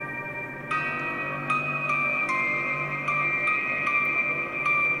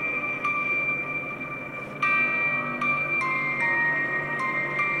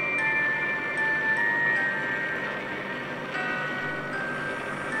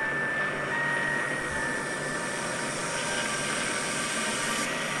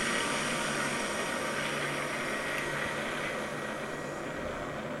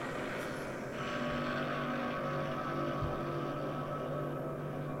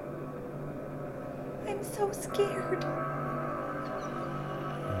I'm so scared.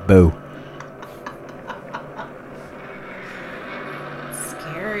 Boo.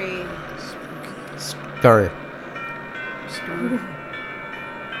 Scary. Scary.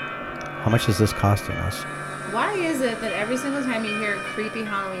 How much is this costing us? Why is it that every single time you hear creepy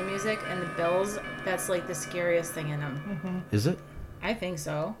Halloween music and the bells, that's like the scariest thing in them? Is it? I think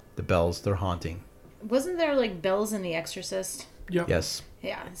so. The bells, they're haunting. Wasn't there like bells in The Exorcist? Yep. Yes.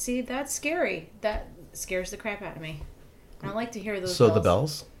 Yeah. See, that's scary. That scares the crap out of me. I don't like to hear those So bells. the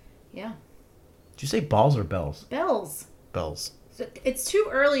bells? Yeah. Did you say balls or bells? Bells. Bells. So it's too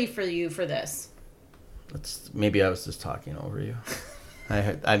early for you for this. Maybe I was just talking over you.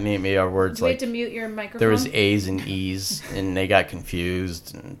 I mean, maybe our words Do we like have to mute your microphone? there was A's and E's and they got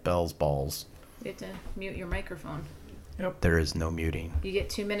confused and bells, balls. We have to mute your microphone. There is no muting. You get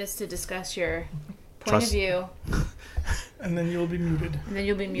 2 minutes to discuss your point Trust- of view, And then you'll be muted. and then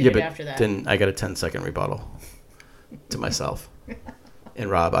you'll be muted after that. Then I got a 10-second rebuttal to myself. And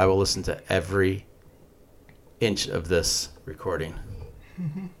Rob, I will listen to every inch of this recording.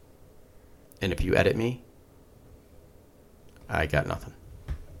 And if you edit me, I got nothing.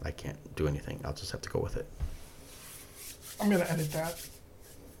 I can't do anything. I'll just have to go with it. I'm going to edit that.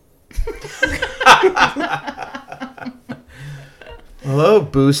 Hello,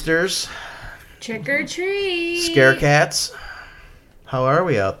 boosters, Trick or treat. scare cats. How are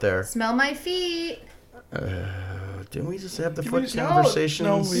we out there? Smell my feet. Didn't we just have the Did we foot just- conversations?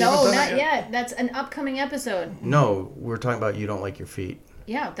 No, we- No, haven't done not it yet. That's an upcoming episode. No, we're talking about you don't like your feet.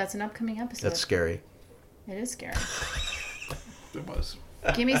 Yeah, that's an upcoming episode. That's scary. It is scary. It was.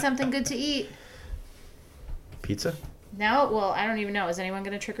 Give me something good to eat. Pizza? Now, well, I don't even know. Is anyone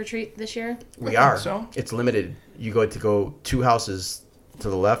going to trick or treat this year? We I are. think so. It's limited. You go 2 houses to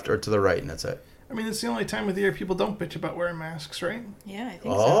the left or to the right, and that's it. I mean, it's the only time of the year people don't bitch about wearing masks, right? Yeah, I think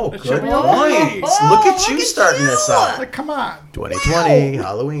Oh, It good should be point. okay. Look at you starting this up. Like, come on. 2020,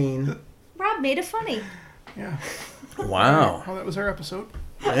 Halloween. so. Rob made it funny. Yeah. Wow. Well, that was our episode.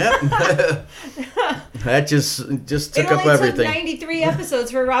 Yep. That just took It up only everything. took 93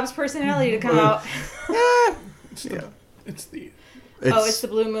 episodes for Rob's personality to come out. It's the, it's the, Oh, it's the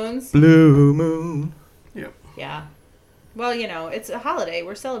Blue Moons? Blue Moon. yep. Yeah. Well, you know, it's a holiday.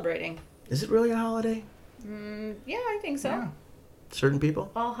 We're celebrating. Is it really a holiday? Yeah, I think so. Yeah. Certain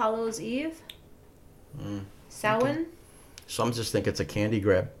people? All Hallows Eve. Samhain. Some just think it's a candy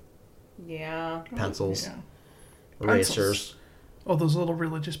grab. Yeah. Pencils, Yeah. erasers. Oh, those little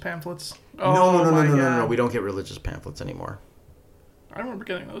religious pamphlets. No, Oh, no. my God. We don't get religious pamphlets anymore. I remember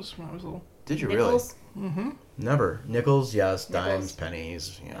getting those when I was little. Did you Nickels. really? Never. Nickels, yes. Nickels. Dimes,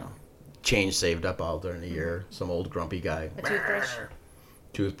 pennies, you know. Change saved up all during the year. Some old grumpy guy. A toothbrush.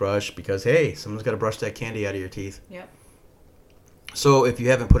 Toothbrush, because, hey, someone's got to brush that candy out of your teeth. Yep. So if you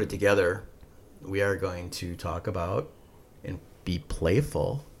haven't put it together, we are going to talk about and be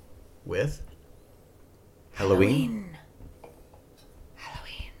playful with Halloween.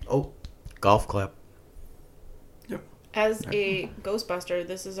 Oh, golf clap. Yep. As a Ghostbuster,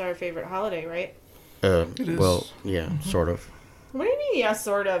 this is our favorite holiday, right? It is. Well, yeah, sort of. What do you mean? Yeah,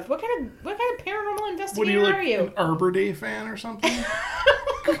 sort of. What kind of paranormal What are investigator you, like, are you? an Arbor Day fan or something?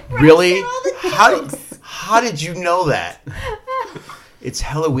 Really? all the How did you know that? It's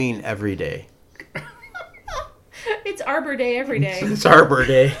Halloween every day. It's Arbor Day every day. It's Arbor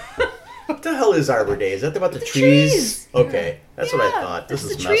Day. What the hell is Arbor Day? Is that about the trees? trees. Okay, that's what I thought. This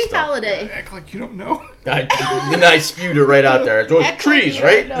It's is the tree messed up. holiday. Act like you don't know. I spewed it right out there. Those Act trees, like you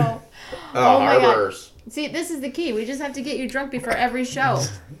right? don't know. Oh, my God. harbors. See, this is the key. We just have to get you drunk before every show.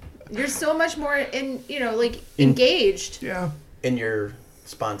 You're so much more engaged. Yeah. In your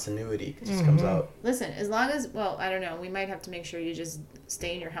spontaneity, it just comes out. Listen, as long as, well, I don't know. We might have to make sure you just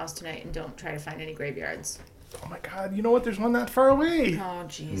stay in your house tonight and don't try to find any graveyards. Oh my God. You know what? There's one not far away. Oh,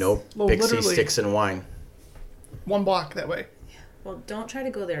 jeez. Nope. Well, Pixie literally. sticks and wine. 1 block that way. Well, don't try to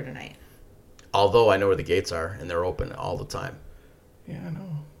go there tonight. Although I know where the gates are, and they're open all the time. Yeah, I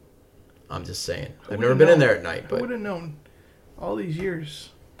know. I'm just saying. I've would've never been in known. there at night, I but would have known all these years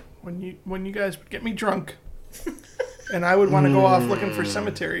when you guys would get me drunk and I would want to go off looking for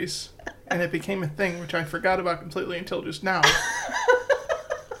cemeteries and it became a thing which I forgot about completely until just now.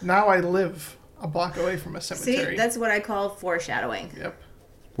 Now I live a block away from a cemetery. See, that's what I call foreshadowing. Yep.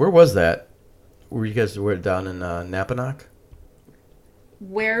 where was that? Were you guys down in Napanock?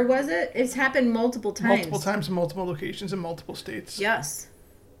 Where was it? It's happened multiple times. Multiple times in multiple locations in multiple states. Yes.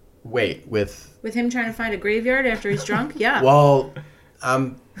 Wait, with With him trying to find a graveyard after he's drunk? Yeah. well,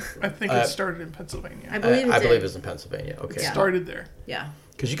 I think it started in Pennsylvania. I believe it I did. believe it's in Pennsylvania. Okay, Yeah. Started there. Yeah.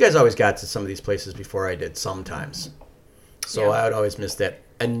 because you guys always got to some of these places before I did sometimes, so Yeah. I would always miss that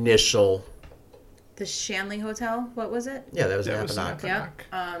initial the Shanley Hotel. What was it? Yeah, that was That an was Apponaug.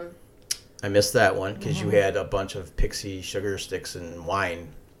 Yep. I missed that one because you had a bunch of pixie sugar sticks and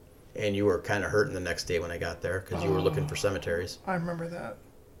wine, and you were kind of hurting the next day when I got there because you were looking for cemeteries. I remember that.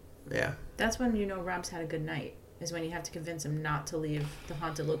 Yeah. That's when you know Rob's had a good night. Is when you have to convince him not to leave the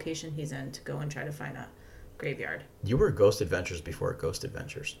haunted location he's in to go and try to find a graveyard. You were Ghost Adventures before Ghost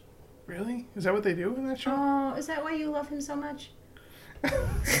Adventures. Really? Is that what they do in that show? Oh, is that why you love him so much?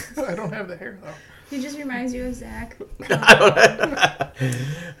 I don't have the hair though. He just reminds you of Zach.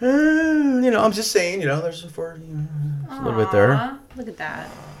 I'm just saying, there's there's a little bit there. Aw, look at that.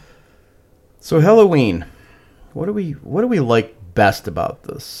 So Halloween, what do we like best about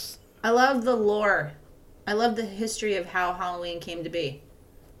this? I love the lore. I love the history of how Halloween came to be.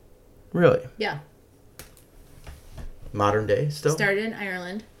 Really? Yeah. Modern day still? Started in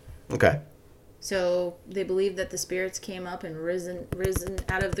Ireland. Okay. So they believed that the spirits came up and risen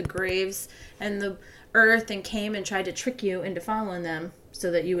out of the graves and the earth and came and tried to trick you into following them so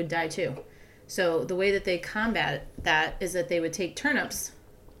that you would die too. So the way that they combat that is that they would take turnips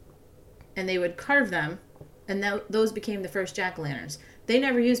and they would carve them, and those became the first jack-o'-lanterns. They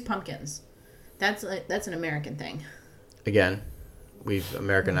never used pumpkins. That's an American thing. Again, we've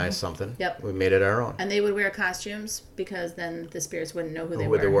Americanized something. Yep. We made it our own. And they would wear costumes because then the spirits wouldn't know who they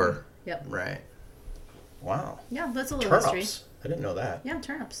They were. Yep. Right. Wow. Yeah, that's a little Turnips. history. I didn't know that. Yeah,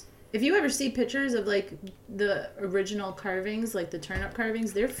 turnips. If you ever see pictures of like the original carvings, like the turnip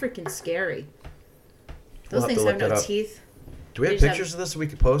carvings, they're freaking scary. Those We'll have things to have look no that up. teeth. Do we have They just pictures of this we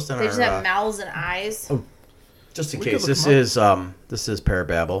could post on They our? just have mouths and eyes. Just in We could case, look this them is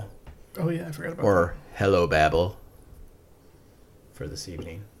Parababble Oh yeah, I forgot about or Hello Babble for this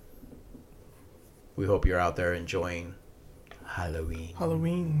evening. We hope you're out there enjoying Halloween. that.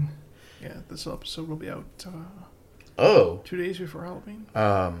 Halloween. Yeah, this episode will be out 2 days before Halloween.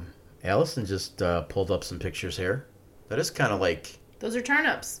 Allison just pulled up some pictures here. That is kind of like Those are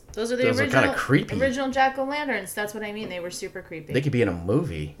turnips. Those are the Those are original, kinda creepy. original jack-o'-lanterns. That's what I mean. They were super creepy. they could be in a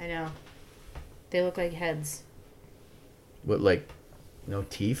movie I know. They look like heads. with like no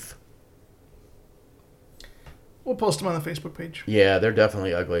teeth. We'll post them on the Facebook page. Yeah, they're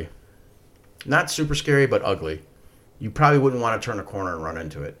definitely ugly. Not super scary, but ugly. You probably wouldn't want to turn a corner and run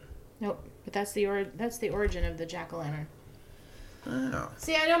into it. Nope. But that's the origin of the jack-o'-lantern. Oh,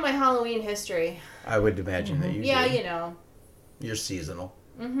 See, I know my Halloween history. I would imagine that you Yeah, do. you know. You're seasonal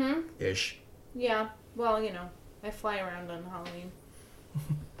Mm-hmm. ish. Yeah. Well, I fly around on Halloween.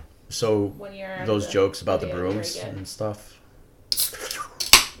 So 1 year. those jokes about the day I'm brooms very good. and stuff.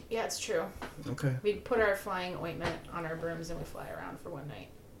 Yeah, it's true. Okay. We put our flying ointment on our brooms and we fly around for one night.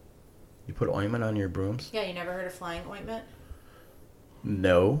 You put ointment on your brooms? Yeah, you never heard of flying ointment?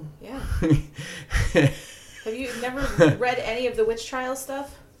 No. Yeah. Have you never read any of the witch trial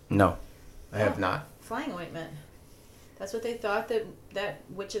stuff? No, I have not. Flying ointment. That's what they thought that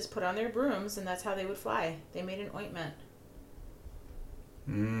witches put on their brooms, and that's how they would fly. They made an ointment.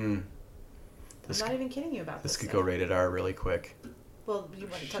 Mm. I'm not even kidding you about this. This could thing. go rated R really quick. Well, you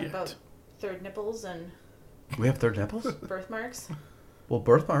want to talk Shit. about third nipples and We have third nipples? birthmarks? Well,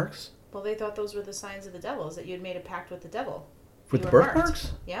 birthmarks. Well, they thought those were the signs of the devils, that you'd made a pact with the devil. With You the were marked.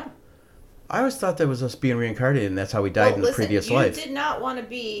 birthmarks? Yeah. I always thought that was us being reincarnated and that's how we died in the listen, previous you life. did not want to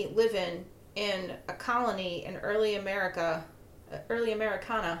be living in a colony in early Americana,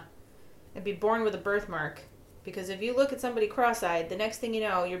 and be born with a birthmark. Because if you look at somebody cross-eyed, the next thing you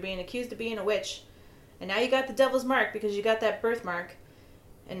know, you're being accused of being a witch, and now you got the devil's mark because you got that birthmark,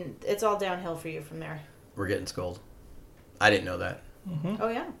 and it's all downhill for you from there. We're getting scolded. I didn't know that. Mm-hmm. Oh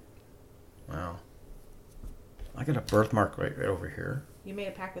yeah, Wow. I got a birthmark right over here. you made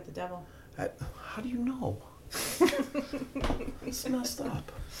a pact with the devil. How do you know? It's messed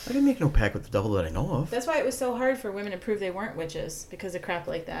up. I didn't make no pact with the devil that I know of. That's why it was so hard for women to prove they weren't witches, because of crap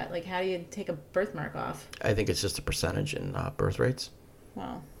like that. Like, how do you take a birthmark off? I think it's just a percentage in birth rates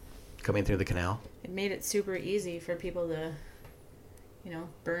Well, coming through the canal. it made it super easy for people to,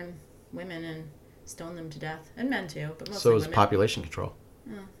 burn women and stone them to death. And men too, but mostly So is women. population control.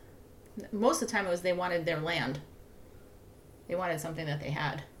 Most of the time it was they wanted their land. They wanted something that they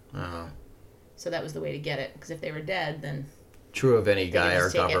had. Oh. So that was the way to get it. Because if they were dead, then... True of any could guy or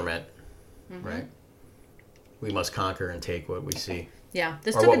just take it. government. Mhm. Right? We must conquer and take what we see. Yeah,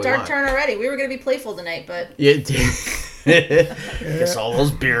 this Or took what a we dark want. turn already. We were going to be playful tonight, but... Yeah, it did. Guess all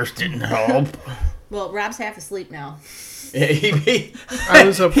those beers didn't help. Well, Rob's half asleep now. Yeah, he I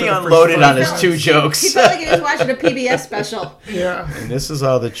was up for the first unloaded on 5 his minutes. 2 He jokes. felt like he was watching a PBS special. Yeah. And this is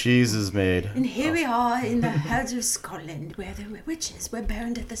how the cheese is made. And here we are in the hills of Scotland, where the witches were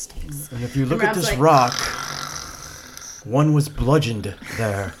burned at the stakes. And if you look And at Rob's this like- rock, one was bludgeoned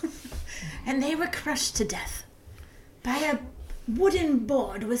there. and they were crushed to death by a wooden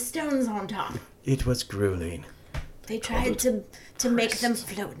board with stones on top. It was grueling. They tried to make them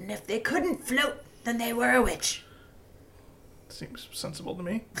float, and if they couldn't float, then they were a witch. Seems sensible to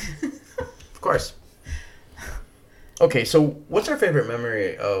me. Of course. Okay, so what's our favorite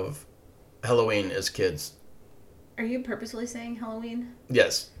memory of Halloween as kids? Are you purposely saying Halloween?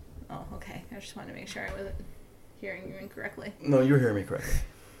 Yes. Oh, okay. I just wanted to make sure I wasn't hearing you incorrectly. No, you hear me correctly.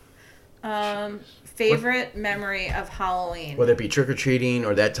 Favorite memory of Halloween? Whether it be trick-or-treating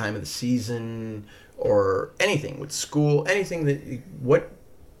or that time of the season or anything with school, anything that...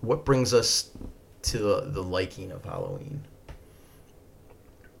 What brings us to the liking of Halloween?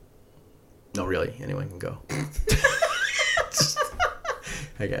 No, really. Anyone can go.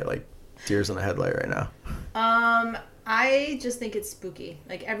 I got like tears in the headlight right now. I just think it's spooky.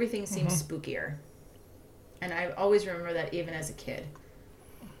 Like everything seems spookier. And I always remember that even as a kid.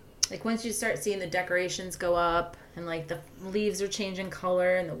 Like once you start seeing the decorations go up and like the leaves are changing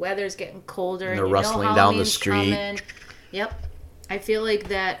color and the weather's getting colder And and they're rustling down the Halloween's street. coming. Yep. I feel like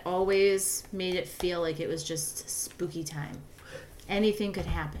that always made it feel like it was just spooky time. Anything could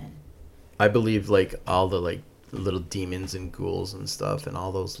happen. I believe like all the like little demons and ghouls and stuff and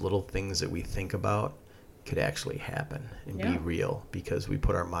all those little things that we think about could actually happen and be real because we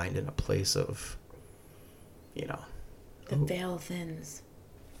put our mind in a place of, The veil thins.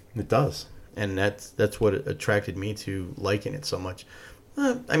 It does. And that's what attracted me to liking it so much.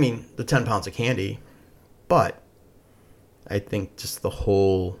 I mean, the 10 pounds of candy, but I think just the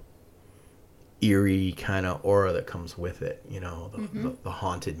whole eerie kind of aura that comes with it, the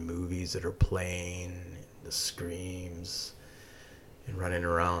haunted movies that are playing, the screams, and running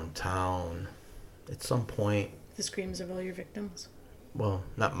around town. At some point, The screams of all your victims. well,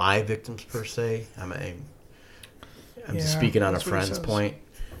 not my victims per se. I'm just Yeah, speaking on a that's what he friend's says. point.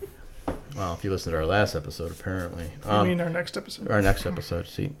 Well, if you listen to our last episode, apparently. I mean, our next episode. Our next episode.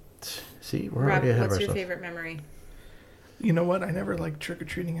 See, we're Rob, already ahead of what's ourselves. your favorite memory? You know what? I never liked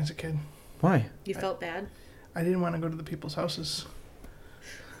trick-or-treating as a kid. Why? You felt bad? I didn't want to go to the people's houses.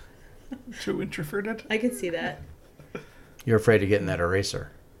 Too introverted. I could see that. You're afraid of getting that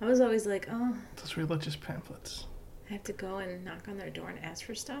eraser. I was always like, oh, Those religious pamphlets. I have to go and knock on their door and ask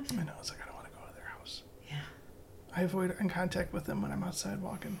for stuff. I know. It's like I don't want to go to their house. Yeah. I avoid eye contact with them when I'm outside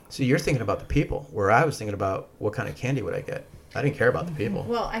walking. See, you're thinking about the people, where I was thinking about what kind of candy would I get. I didn't care about the people.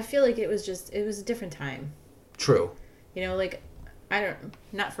 Well, I feel like it was a different time. True. Like,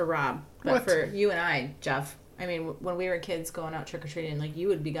 not for Rob, but What? for you and I, Jeff. I mean, when we were kids going out trick-or-treating, like, you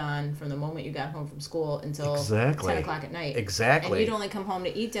would be gone from the moment you got home from school until Exactly. 10 o'clock at night. Exactly. And you'd only come home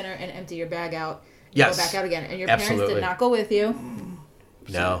to eat dinner and empty your bag out. Yes. Go back out again. And your parents Absolutely. did not go with you.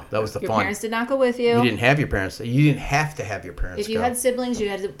 No, that was the Your fun. parents did not go with you. You didn't have your parents. You didn't have to have your parents If you go. had siblings, you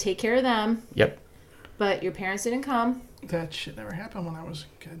had to take care of them. Yep. But your parents didn't come. That shit never happened when I was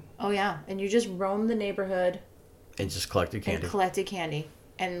a kid. Oh, yeah. And you just roamed the neighborhood And just collected candy. and collected candy.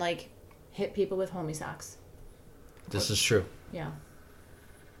 And, like, hit people with homie socks. This is true. Yeah.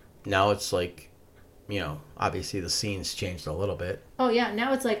 Now it's like, obviously the scene's changed a little bit. Oh, yeah.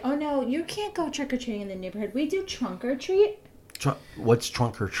 Now it's like, oh, no, you can't go trick-or-treating in the neighborhood. We do trunk or treat. What's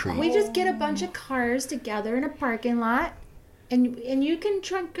trunk or treat? We just get a bunch of cars together in a parking lot. And you can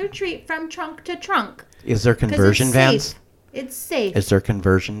trunk or treat from trunk to trunk. Is there 'Cause conversion it's vans? safe. It's safe. Is there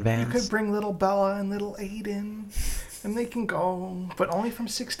conversion You vans? could bring little Bella and little Aiden, and they can go, but only from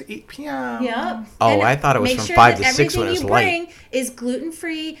 6 to 8 p.m. Yep. Oh, And I thought it was make from sure 5 that to 6 when everything it's you light. bring is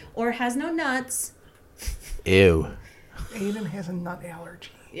gluten-free or has no nuts. Ew. Aiden has a nut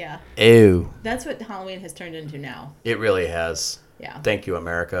allergy. Yeah. Ew. That's what Halloween has turned into now. It really has. Yeah. Thank you,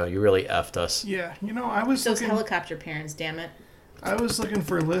 America. You really effed us. Yeah, I was Those looking. helicopter parents, damn it. I was looking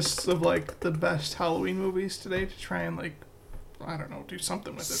for lists of like the best Halloween movies today to try and I don't know, do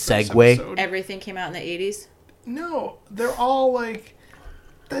something with it. for this Segue? episode. Everything came out in the 80s. No, they're all like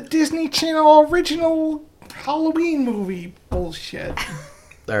the Disney Channel original Halloween movie bullshit.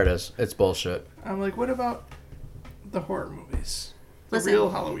 There it is. It's bullshit. I'm like, what about the horror movies? The Listen, real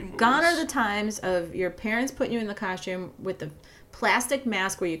Halloween movies. Gone are the times of your parents putting you in the costume with the plastic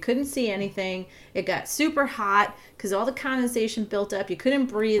mask where you couldn't see anything. It got super hot because all the condensation built up. You couldn't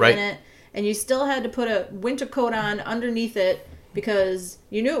breathe Right. in it. And you still had to put a winter coat on underneath it because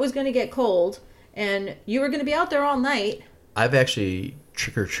you knew it was going to get cold. And you were going to be out there all night. I've actually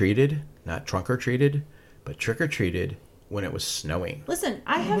trick-or-treated, not trunk-or-treated, but trick-or-treated when it was snowing. Listen,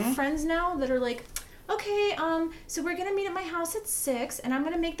 I have friends now that are like, okay, so we're gonna meet at my house at 6, and I'm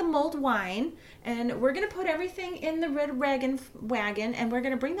gonna make the mulled wine, and we're gonna put everything in the red wagon, and we're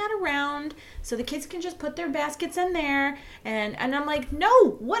gonna bring that around so the kids can just put their baskets in there. And I'm like,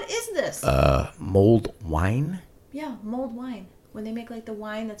 no, what is this? Mulled wine? Yeah, mulled wine. When they make like the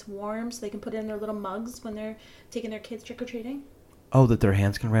wine that's warm, so they can put it in their little mugs when they're taking their kids trick or treating. Oh, that their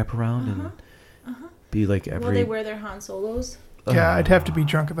hands can wrap around and be like every. Well, they wear their Han Solos. Yeah, I'd have to be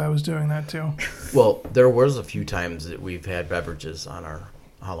drunk if I was doing that too. Well, there was a few times that we've had beverages on our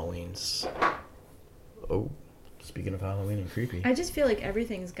Halloweens. Oh, speaking of Halloween and creepy. I just feel like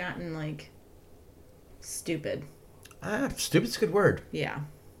everything's gotten like stupid. Stupid's a good word. Yeah.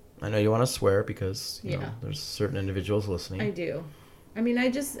 I know you want to swear because you know, Yeah. there's certain individuals listening. I do. I mean,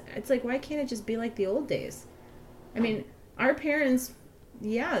 it's like, why can't it just be like the old days? I mean, our parents,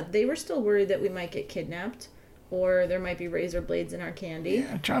 yeah, they were still worried that we might get kidnapped or there might be razor blades in our candy.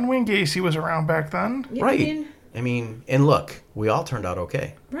 Yeah, John Wayne Gacy was around back then. Yeah, Right. I mean, and look, we all turned out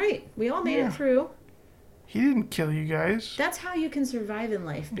okay. right. We all made Yeah. it through. He didn't kill you guys. That's how you can survive in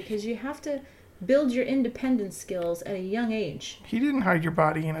life, because you have to build your independence skills at a young age. He didn't hide your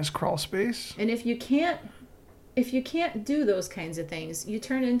body in his crawl space. And if you can't do those kinds of things, you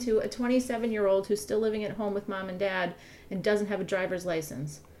turn into a 27-year-old who's still living at home with mom and dad and doesn't have a driver's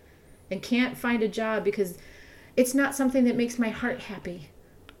license and can't find a job because it's not something that makes my heart happy.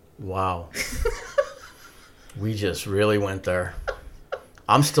 Wow. We just really went there.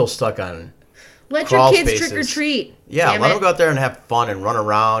 I'm still stuck on. Let Crawl your kids spaces. trick or treat. Yeah, Damn let it. them go out there and have fun and run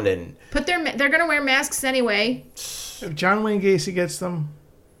around and. They're gonna wear masks anyway. If John Wayne Gacy gets them,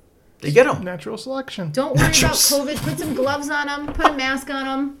 They get them. natural selection. Don't worry about Just- COVID. Put some gloves on them. Put a mask on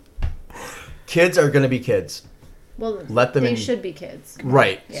them. Kids are going to be kids. Well, Let them they in. should be kids.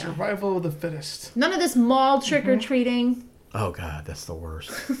 Right. Yeah. Survival of the fittest. None of this mall trick or treating. Oh God, that's the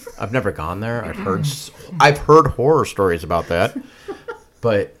worst. I've never gone there. I've heard horror stories about that,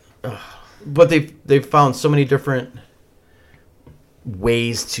 but they've found so many different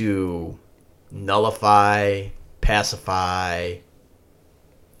ways to nullify, pacify.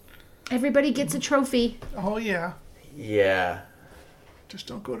 Everybody gets a trophy. Oh yeah. Yeah, Just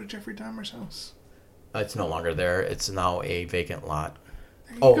don't go to Jeffrey Dahmer's house. it's no longer there. It's now a vacant lot.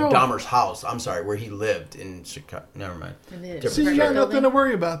 There you Oh, go. Dahmer's house. I'm sorry, where he lived in Chicago. Never mind. And then Different So you got apartment nothing building. to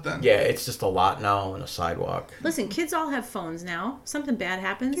worry about then. Yeah, it's just a lot now and a sidewalk. Listen, kids all have phones now. Something bad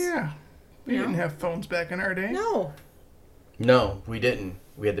happens. Yeah. We You didn't know? have phones back in our day. No. No, we didn't.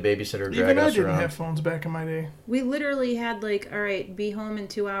 We had the babysitter drag Even I us didn't around. have phones back in my day. We literally had like, all right, be home in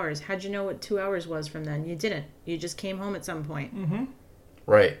 2 hours. How'd you know what 2 hours was from then? You didn't. You just came home at some point.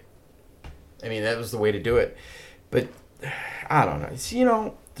 Right. I mean, that was the way to do it. But I don't know. It's, you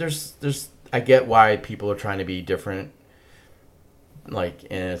know, there's I get why people are trying to be different. Like,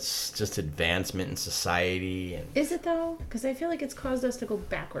 and it's just advancement in society and Is it though? Because I feel like it's caused us to go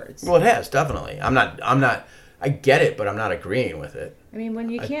backwards. well, it has definitely. I'm not I get it, but I'm not agreeing with it. I mean, when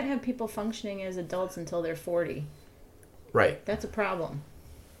you can't have people functioning as adults until they're 40, Right. that's a problem.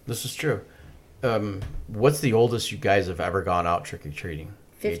 This is true. What's the oldest you guys have ever gone out trick or treating?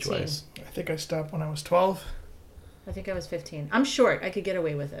 15. Age-wise? I think I stopped when I was 12. I think I was 15. I'm short. I could get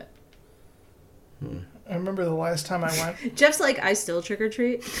away with it. I remember the last time I went. Jeff's like, I still trick or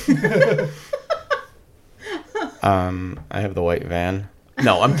treat. I have the white van.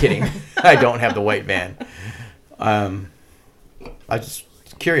 No, I'm kidding. I don't have the white van. I was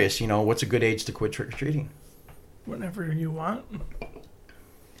just curious, you know, what's a good age to quit trick or treating? Whenever you want.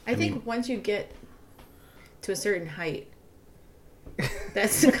 I think once you get to a certain height,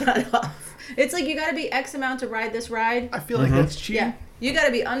 that's the cutoff. It's like you got to be X amount to ride this ride. I feel like that's cheating. Yeah, you got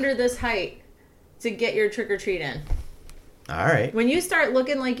to be under this height to get your trick or treat in. All right. When you start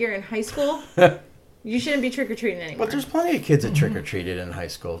looking like you're in high school, you shouldn't be trick or treating anymore. But there's plenty of kids that trick or treated in high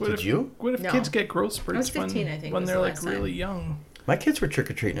school. What Did if- you? What if No. kids get growth spurts I was 15, I think, when was they're the like last time. really young? My kids were trick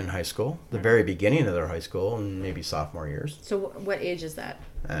or treating in high school, the very beginning of their high school, and maybe sophomore years. So what age is that?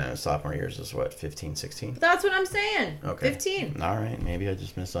 Sophomore years is what, 15, 16? That's what I'm saying. Okay. 15. All right. Maybe I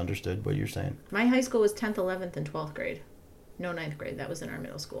just misunderstood what you're saying. My high school was 10th, 11th, and 12th grade. No 9th grade. That was in our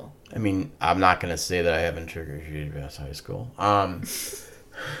middle school. I mean, I'm not going to say that I haven't trick or treated past high school.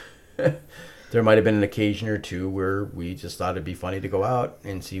 There might have been an occasion or two where we just thought it'd be funny to go out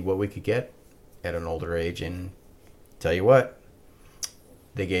and see what we could get at an older age. And tell you what,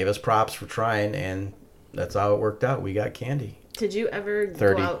 they gave us props for trying, and that's how it worked out. We got candy. Did you ever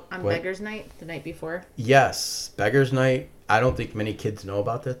 30. go out on What? Beggar's Night the night before? Yes, Beggar's Night. I don't think many kids know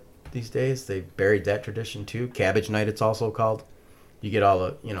about that these days. They buried that tradition too. Cabbage Night, it's also called. You get all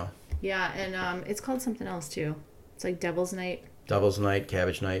the, you know, Yeah, and it's called something else too. It's like Devil's Night. Devil's Night,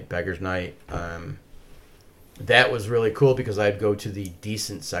 Cabbage Night, Beggar's Night. that was really cool because I'd go to the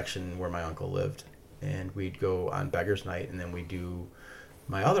decent section where my uncle lived, and we'd go on Beggar's Night, and then we'd do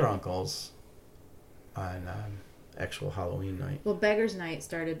my other uncles on actual Halloween night. Well, Beggar's Night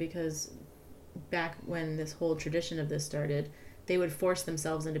started because back when this whole tradition of this started, they would force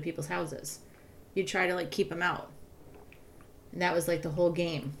themselves into people's houses. You'd try to like keep them out. And that was like the whole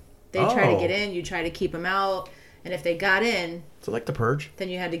game. They'd try to get in, you try to keep them out, and if they got in, So like the Purge? then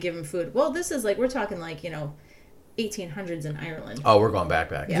you had to give them food. Well, this is like, we're talking like, 1800s in Ireland. Oh, we're going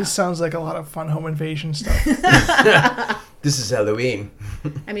back. Yeah. This sounds like a lot of fun home invasion stuff. This is Halloween.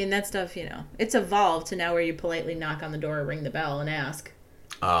 I mean, that stuff, it's evolved to now where you politely knock on the door, ring the bell, and ask.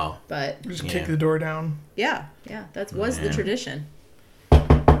 Oh. But Just Yeah. kick the door down. yeah, that was the Yeah. tradition.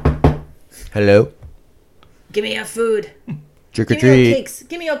 Hello? Give me your food. Trick or Give me your treat. cakes.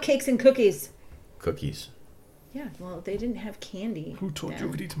 Give me your cakes and cookies. Cookies. Yeah, well, they didn't have candy. Who told then.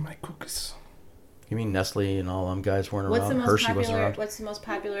 you to eat my cookies? You mean Nestle and all them guys weren't What's the around? most Hershey wasn't popular? around? What's the most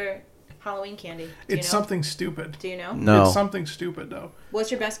popular Halloween candy? Do It's you know? something stupid. Do you know? No. It's something stupid, though. What's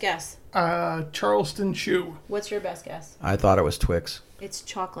your best guess? Charleston Chew. What's your best guess? I thought it was Twix. It's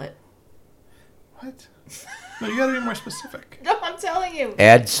chocolate. What? No, you gotta be more specific. No, I'm telling you.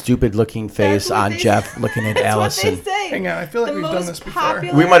 Add stupid looking face That's what on they Jeff say. looking at That's Allison. what they say. Hang on, I feel like The we've done most this before.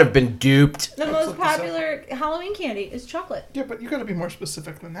 popular- We might have been duped. The Let's most look this up. popular Halloween candy is chocolate. Yeah, but you gotta be more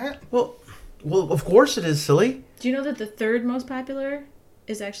specific than that. Well, of course it is, silly. Do you know that the third most popular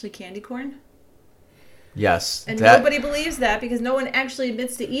is actually candy corn? Yes. And that, nobody believes that because no one actually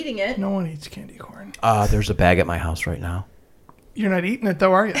admits to eating it. No one eats candy corn. There's a bag at my house right now. You're not eating it,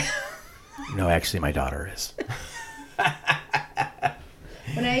 though, are you? No, actually, my daughter is.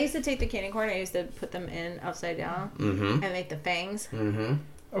 When I used to take the candy corn, I used to put them in upside down Mm-hmm. and make the fangs. Mm-hmm.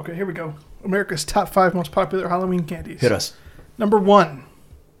 Okay, here we go. America's top 5 most popular Halloween candies. Hit us. Number 1.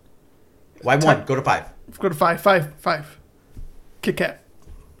 Why one? Go to 5. Go to 5. Kit Kat.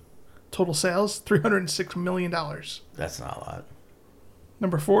 Total sales, $306 million. That's not a lot.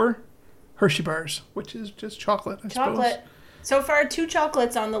 Number 4, Hershey bars, which is just chocolate, I Chocolate. So far, 2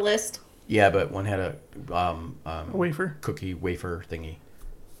 chocolates on the list. Yeah, but one had a suppose. A wafer. cookie wafer thingy.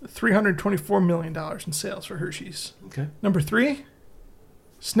 $324 million in sales for Hershey's. Okay. Number 3,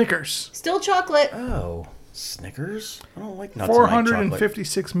 Snickers. Still chocolate. Oh, Snickers? I don't like nuts in my chocolate.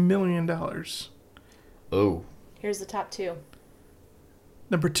 $456 million. Oh. Here's the top 2.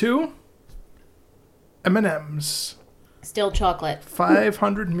 Number 2, M&M's. Still chocolate.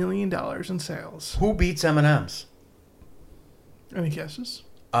 $500 million in sales. Who beats M&M's? Any guesses?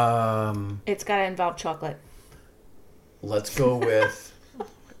 It's got to involve chocolate. Let's go with...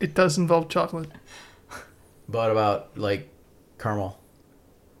 It does involve chocolate. But about, like, caramel.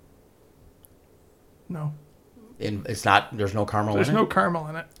 No. It's not... There's no caramel There's in no it? caramel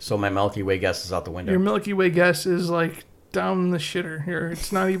in it. So my Milky Way guess is out the window. Your Milky Way guess is like down the shitter here.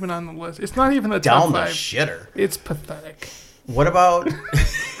 It's not even on the list. It's not even the Down top the 5. shitter. It's pathetic. What about...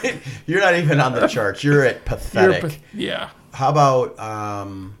 You're not even on the charts. You're at pathetic. Yeah. How about...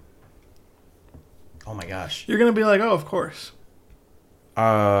 Oh my gosh. You're going to be like, oh, of course.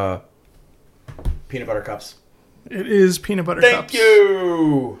 Peanut butter cups. It is peanut butter Thank cups.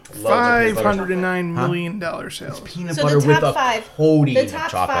 you. Loads of peanut butter. $509 million sales. Peanut So butter the with top a 5, coating the of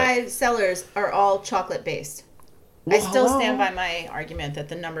top chocolate. 5 sellers are all chocolate based. I Well, still hello? stand by my argument that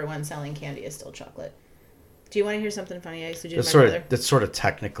the number 1 selling candy is still chocolate. Do you want to hear something funny I used to do to my brother? That's sort of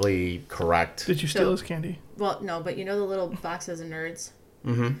technically correct. Did you steal So- his candy? Well, no, but you know the little boxes of Nerds?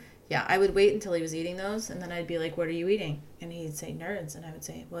 Mm-hmm. Yeah, I would wait until he was eating those, and then I'd be like, what are you eating? And he'd say, Nerds. And I would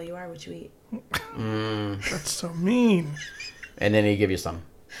say, well, you are what you eat. That's so mean. And then he give you some.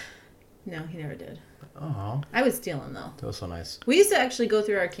 No, he never did. Oh, I would steal them, though. that was so nice. We used to actually go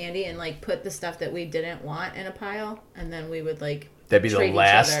through our candy and, like, put the stuff that we didn't want in a pile, and then we would, like, That'd be the trade each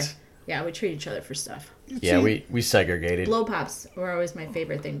last. other. Yeah, we treat each other for stuff. Yeah, we segregated. Blow pops were always my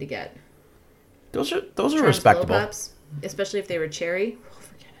favorite thing to get. Those are Trans respectable. Blow pops, especially if they were cherry. Oh,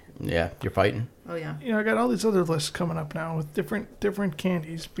 forget it. Yeah, you're fighting. Oh, yeah. You know, I got all these other lists coming up now with different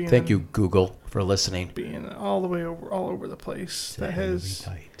candies being Thank you, Google, for listening. being all over the place. That Very has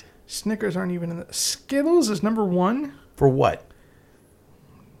tight. Snickers aren't even in the Skittles is number 1. For what?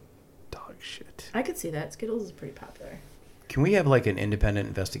 Dog shit. I could see that. Skittles is pretty popular. Can we have like an independent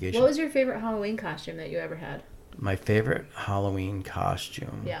investigation? What was your favorite Halloween costume that you ever had? My favorite Halloween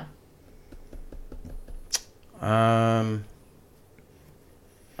costume. Yeah.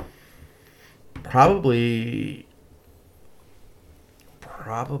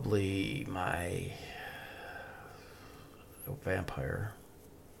 Probably my vampire.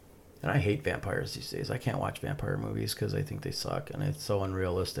 And I hate vampires these days. I can't watch vampire movies because I think they suck and it's so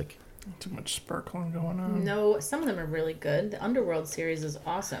unrealistic. Too much sparkling going on. No, some of them are really good. The Underworld series is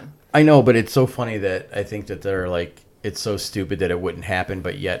awesome. I know, but it's so funny that I think that they're like, it's so stupid that it wouldn't happen,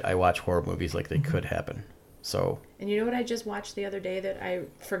 but yet I watch horror movies like they could happen. So. And you know what I just watched the other day that I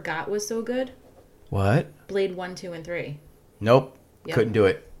forgot was so good? What? Blade 1, 2, and 3. Nope. Yep. Couldn't do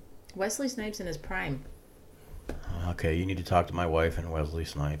it. Wesley Snipes in his prime. Okay, you need to talk to my wife and Wesley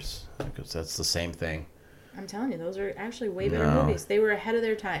Snipes because that's the same thing. I'm telling you, those are actually way better No. movies. They were ahead of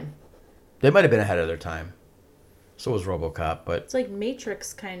their time. They might have been ahead of their time. So was RoboCop, but It's like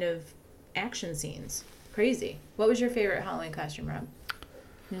Matrix kind of action scenes. Crazy. What was your favorite Halloween costume, Rob?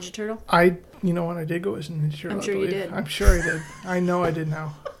 Ninja Turtle? You know what, I did go as a Ninja Turtle. I'm sure I you believe. did. I'm sure I did. I know I did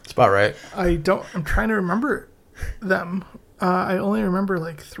now. it's about right. I'm trying to remember them. I only remember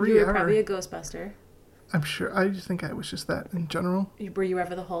like 3 You were ever. probably a Ghostbuster. I'm sure. I just think I was just that in general. Were you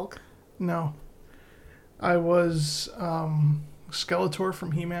ever the Hulk? No. I was Skeletor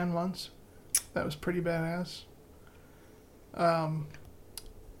from He-Man once. That was pretty badass.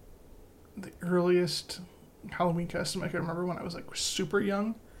 The earliest Halloween costume I could remember when I was like super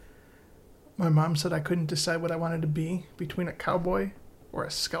young. My mom said I couldn't decide what I wanted to be between a cowboy or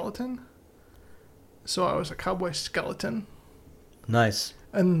a skeleton. So I was a cowboy skeleton. Nice.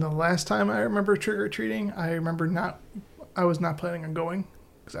 And the last time I remember trick-or-treating, I was not planning on going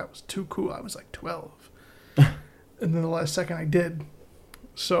because that was too cool. I was like 12. And then the last second I did.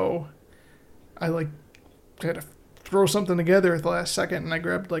 So I had to throw something together at the last second, and I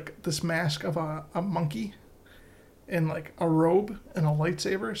grabbed like this mask of a monkey and like a robe and a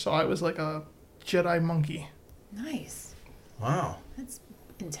lightsaber. So I was like a Jedi monkey. Nice. Wow. That's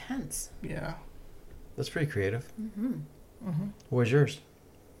intense. Yeah. That's pretty creative. Mm-hmm. What was yours?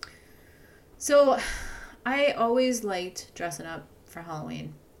 So, I always liked dressing up for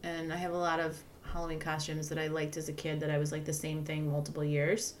Halloween, and I have a lot of Halloween costumes that I liked as a kid that I was like the same thing multiple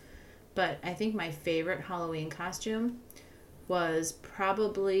years. But I think my favorite Halloween costume was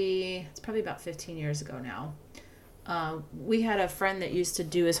probably about 15 years ago now. We had a friend that used to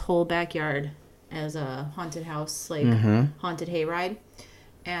do his whole backyard as a haunted house, like haunted hayride.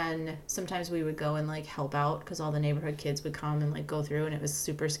 And sometimes we would go and like help out because all the neighborhood kids would come and like go through, and it was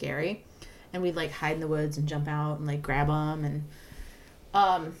super scary. And we'd like hide in the woods and jump out and like grab them. And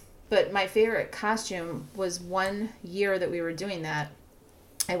but my favorite costume was one year that we were doing that.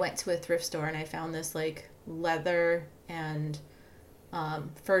 I went to a thrift store and I found this like leather and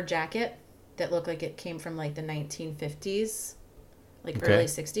fur jacket that looked like it came from like the 1950s, like early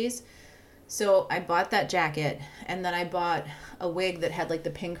 60s. So I bought that jacket, and then I bought a wig that had like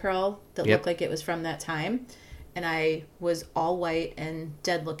the pin curl that looked like it was from that time. And I was all white and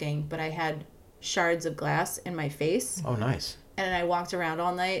dead looking, but I had shards of glass in my face. Oh, nice. And I walked around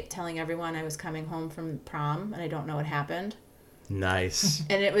all night telling everyone I was coming home from prom and I don't know what happened. Nice.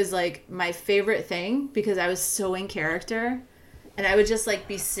 And it was like my favorite thing because I was so in character. And I would just like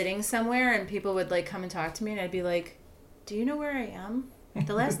be sitting somewhere and people would like come and talk to me and I'd be like, "Do you know where I am?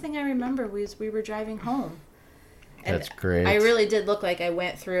 The last thing I remember was we were driving home." And That's great. I really did look like I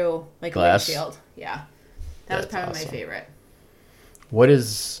went through like glass. a windshield. Yeah. That was That's probably awesome. my favorite. What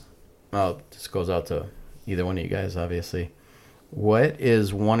is, well, this goes out to either one of you guys, obviously. What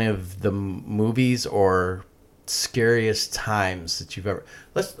is one of the movies or scariest times that you've ever...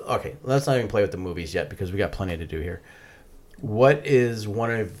 Let's not even play with the movies yet because we got plenty to do here. What is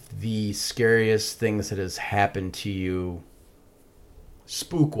one of the scariest things that has happened to you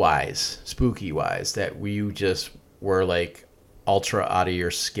spooky-wise, that you just were like ultra out of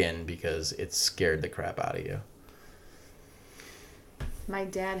your skin because it scared the crap out of you? My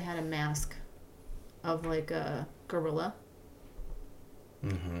dad had a mask of like a gorilla.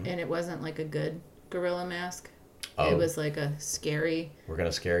 Mm-hmm. And it wasn't like a good gorilla mask. Oh. It was like a scary, We're going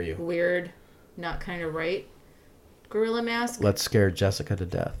to scare you. weird, not kind of right gorilla mask. Let's scare Jessica to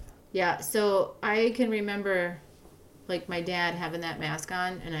death. Yeah, so I can remember like my dad having that mask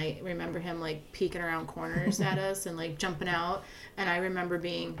on, and I remember him like peeking around corners at us and like jumping out, and I remember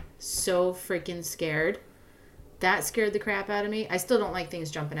being so freaking scared. That scared the crap out of me. I still don't like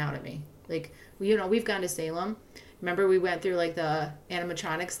things jumping out at me. Like, you know, we've gone to Salem. Remember we went through like the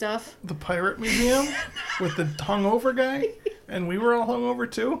animatronic stuff? The Pirate Museum with the hungover guy, and we were all hungover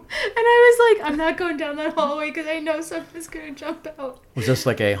too. And I was like, I'm not going down that hallway because I know something's going to jump out. Was this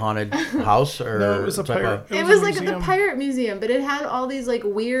like a haunted house or No, it was a type pirate. of- It a was like the museum. Pirate Museum, but it had all these like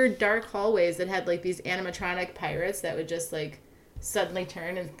weird dark hallways that had like these animatronic pirates that would just like suddenly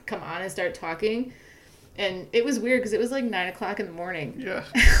turn and come on and start talking. And it was weird because it was like 9:00 in the morning. Yeah.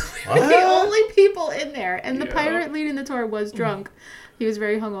 We were the only people in there, and the Yeah. pirate leading the tour was drunk. He was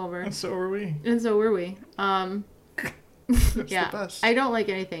very hungover, And so were we. and so were we. It's Yeah, the best. I don't like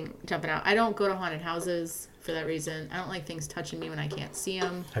anything jumping out. I don't go to haunted houses for that reason. I don't like things touching me when I can't see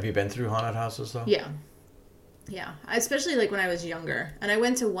them. Have you been through haunted houses though? Yeah. Yeah. Especially like when I was younger. And I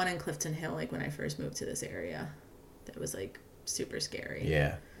went to one in Clifton Hill like when I first moved to this area. That was like super scary.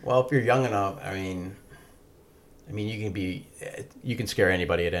 Yeah. Well, if you're young enough, I mean, you can scare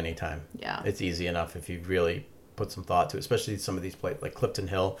anybody at any time. Yeah. It's easy enough if you really put some thought to it, especially some of these places like Clifton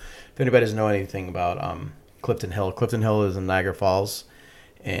Hill. If anybody doesn't know anything about Clifton Hill is in Niagara Falls,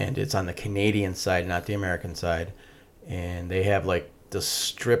 and it's on the Canadian side, not the American side. And they have like the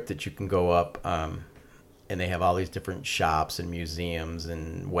strip that you can go up, and they have all these different shops and museums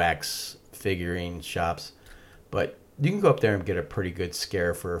and wax figurine shops. But you can go up there and get a pretty good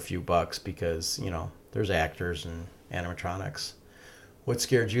scare for a few bucks because, you know, there's actors and animatronics. What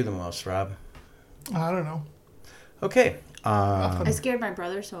scared you the most, Rob? I don't know. Okay. I scared my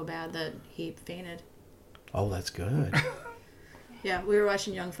brother so bad that he fainted. Oh, that's good. Yeah, we were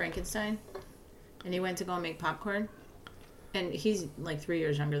watching Young Frankenstein, and he went to go and make popcorn. And he's like 3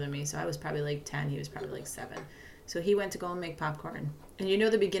 years younger than me, so I was probably like 10. He was probably like 7. So he went to go and make popcorn. And you know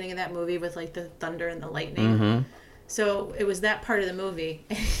the beginning of that movie with like the thunder and the lightning? Mm-hmm. So it was that part of the movie.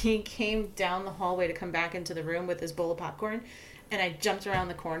 And he came down the hallway to come back into the room with his bowl of popcorn. And I jumped around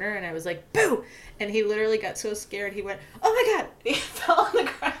the corner and I was like, boo! And he literally got so scared, he went, oh my God! He fell on the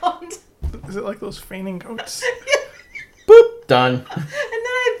ground. Is it like those fainting goats? Boop! Done. And then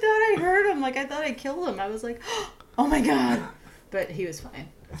I thought I heard him. Like, I thought I killed him. I was like, oh my God. But he was fine.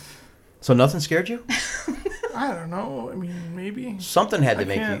 So nothing scared you? I don't know. I mean, maybe. Something had to I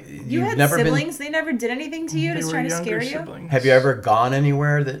make can't- you. You had never siblings? They never did anything to you They to were try to younger scare you? siblings. Have you ever gone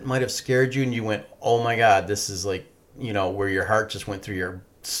anywhere that might have scared you and you went, oh my God, this is like, you know, where your heart just went through your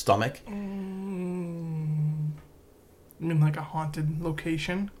stomach? I mean, like a haunted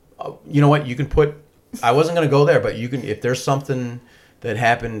location? You know what? You can put. I wasn't going to go there, but you can. If there's something that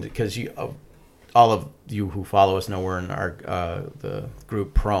happened, because you, all of you who follow us know we're in our the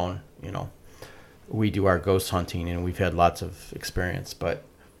group Prone. You know, we do our ghost hunting, and we've had lots of experience. But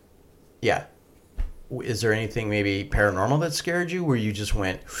yeah, is there anything maybe paranormal that scared you, where you just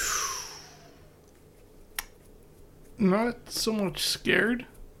went? Not so much scared.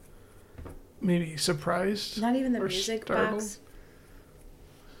 Maybe surprised. Not even the or music startled. box?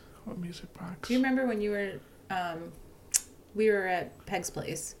 What music box? Do you remember when you were, we were at Peg's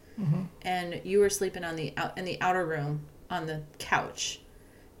place, and you were sleeping on in the outer room on the couch?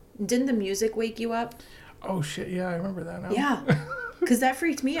 Didn't the music wake you up? Oh shit! Yeah, I remember that now. Yeah, because that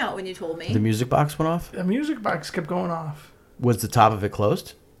freaked me out when you told me. The music box went off. The music box kept going off. Was the top of it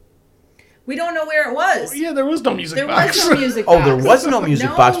closed? We don't know where it was. Yeah, there was no music There box. was no music box. Oh, there was no music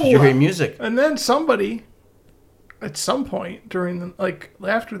box, but you heard music. And then somebody, at some point during the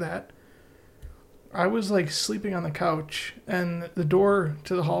after that, I was like sleeping on the couch, and the door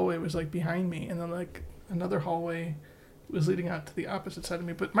to the hallway was like behind me, and then like another hallway was leading out to the opposite side of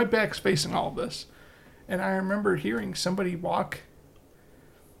me. But my back's facing all of this, and I remember hearing somebody walk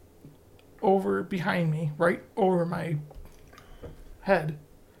over behind me, right over my head,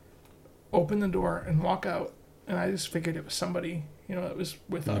 open the door and walk out, and I just figured it was somebody, you know, that was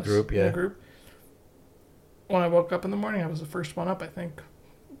with In us the group, yeah. in the group. When I woke up in the morning, I was the first one up, I think.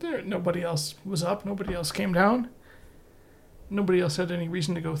 Nobody else was up. Nobody else came down. Nobody else had any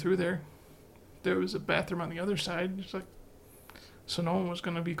reason to go through there. There was a bathroom on the other side. Just like, so no one was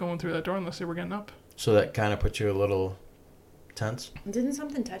going to be going through that door unless they were getting up. So that kind of put you a little tense. Didn't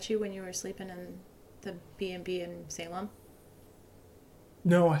something touch you when you were sleeping in the B&B in Salem?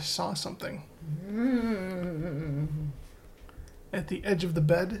 No, I saw something at the edge of the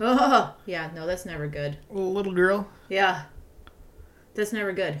bed. Oh, yeah, no, that's never good. A little girl. Yeah, that's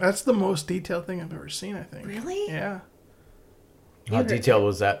never good. That's the most detailed thing I've ever seen, I think. Really? Yeah. How heard- detailed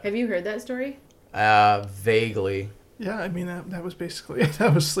was that? Have you heard that story? Vaguely. Yeah, I mean, that was basically it. I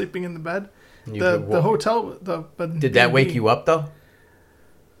was sleeping in the bed. You The could walk- hotel... Did that wake you up, though?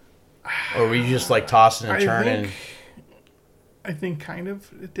 Or were you just, like, tossing and turning? I think kind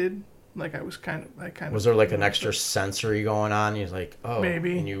of it did. Like, I kind of... Was there, like, an extra sensory going on? You're like, oh.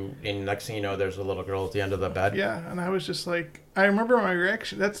 Maybe. And next thing you know, there's a little girl at the end of the bed. Yeah, and I was just like... I remember my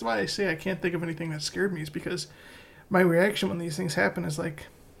reaction. That's why I say I can't think of anything that scared me, is because my reaction when these things happen is like,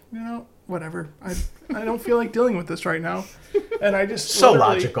 you know, whatever. I don't feel like dealing with this right now. And I just So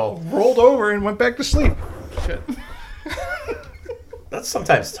literally logical. rolled over and went back to sleep. Shit. That's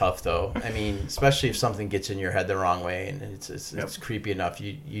sometimes tough, though. I mean, especially if something gets in your head the wrong way and it's Yep. creepy enough.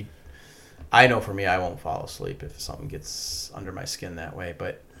 I know for me, I won't fall asleep if something gets under my skin that way.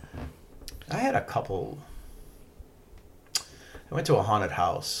 But I had a couple. I went to a haunted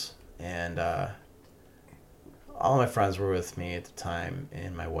house, and all my friends were with me at the time,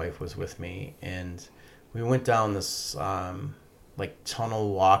 and my wife was with me, and we went down this like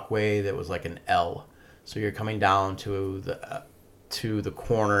tunnel walkway that was like an L. So you're coming down to the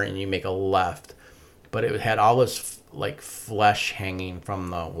corner, and you make a left, but it had all this like flesh hanging from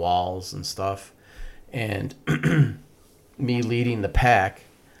the walls and stuff, and me leading the pack,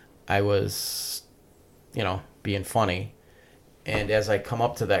 I was, being funny, and as I come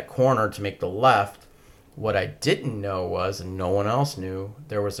up to that corner to make the left, what I didn't know was, and no one else knew,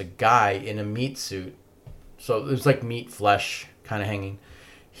 there was a guy in a meat suit. So it was like meat flesh kind of hanging.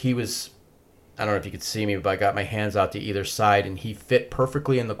 He was, I don't know if you could see me, but I got my hands out to either side, and he fit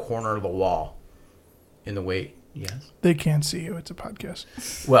perfectly in the corner of the wall. In the way, yes? They can't see you. It's a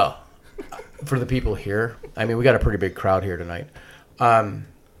podcast. Well, for the people here, I mean, we got a pretty big crowd here tonight.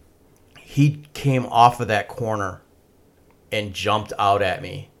 He came off of that corner and jumped out at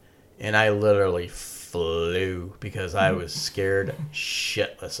me, and I literally flew because I was scared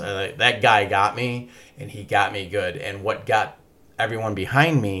shitless. That guy got me, and he got me good. And what got everyone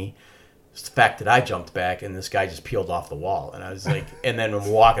behind me is the fact that I jumped back, and this guy just peeled off the wall. And I was like, and then we're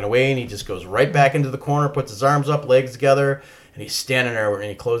walking away, and he just goes right back into the corner, puts his arms up, legs together, and he's standing there, and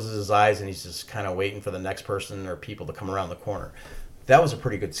he closes his eyes, and he's just kind of waiting for the next person or people to come around the corner. That was a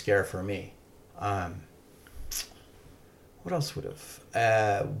pretty good scare for me. What else would have?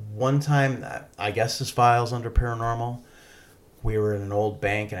 One time, I guess this files under paranormal. We were in an old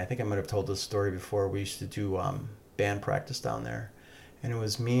bank, and I think I might have told this story before. We used to do band practice down there, and it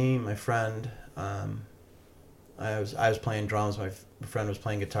was me, my friend. I was playing drums. My friend was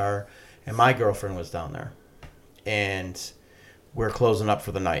playing guitar, and my girlfriend was down there. And we're closing up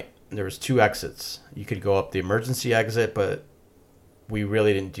for the night. There was 2 exits. You could go up the emergency exit, but we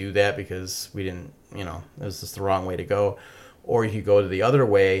really didn't do that because we didn't, it was just the wrong way to go. Or you could go to the other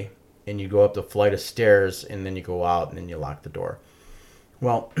way, and you go up the flight of stairs, and then you go out, and then you lock the door.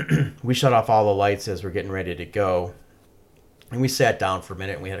 Well, we shut off all the lights as we're getting ready to go, and we sat down for a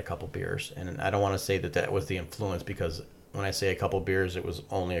minute, and we had a couple beers. And I don't want to say that was the influence, because when I say a couple beers, it was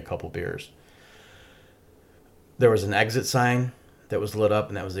only a couple beers. There was an exit sign that was lit up,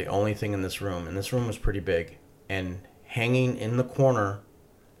 and that was the only thing in this room. And this room was pretty big. And hanging in the corner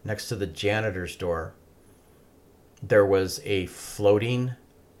next to the janitor's door, there was a floating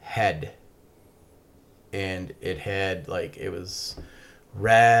head. And it had, it was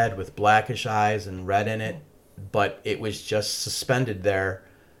red with blackish eyes and red in it. But it was just suspended there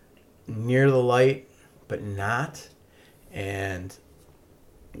near the light, but not. And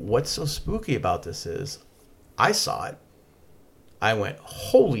what's so spooky about this is I saw it. I went,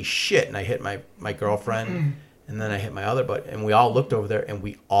 holy shit. And I hit my girlfriend. And then I hit my other butt, and we all looked over there, and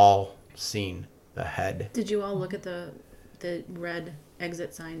we all seen the head. Did you all look at the red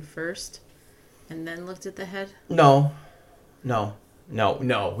exit sign first, and then looked at the head? No,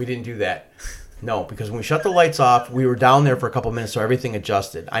 we didn't do that. No, because when we shut the lights off, we were down there for a couple minutes, so everything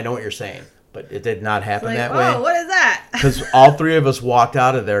adjusted. I know what you're saying, but it did not happen that way. Oh, what is that? Because all 3 of us walked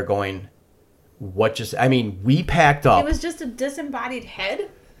out of there going, we packed up. It was just a disembodied head?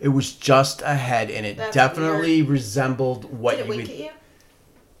 It was just a head, and it That's definitely resembled what Did it you wink would... at you?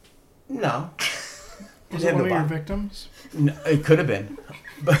 No. Was it one of your victims? No, it could have been.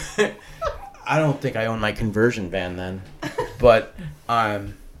 But I don't think I owned my conversion van then. But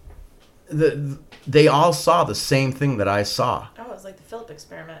they all saw the same thing that I saw. Oh, it was like the Philip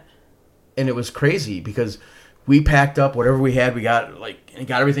experiment. And it was crazy because we packed up whatever we had. We got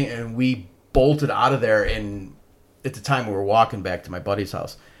everything, and we bolted out of there. And at the time, we were walking back to my buddy's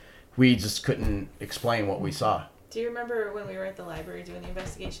house. We just couldn't explain what we saw. Do you remember when we were at the library doing the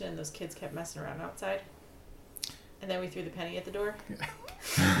investigation and those kids kept messing around outside? And then we threw the penny at the door?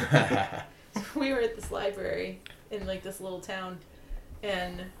 Yeah. We were at this library in this little town,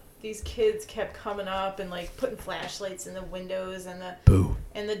 and these kids kept coming up and putting flashlights in the windows and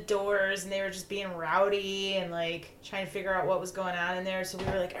the doors, and they were just being rowdy and trying to figure out what was going on in there. So we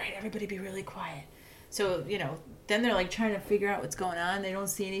were like, all right, everybody be really quiet. So, then they're trying to figure out what's going on. They don't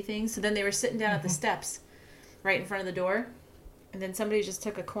see anything. So then they were sitting down at the steps right in front of the door. And then somebody just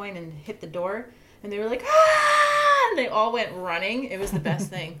took a coin and hit the door. And they were like, ah! And they all went running. It was the best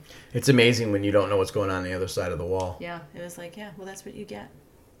thing. It's amazing when you don't know what's going on the other side of the wall. Yeah, it was well, that's what you get.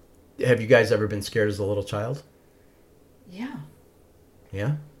 Have you guys ever been scared as a little child? Yeah.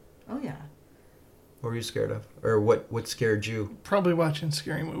 Yeah? Oh, yeah. What were you scared of? Or what scared you? Probably watching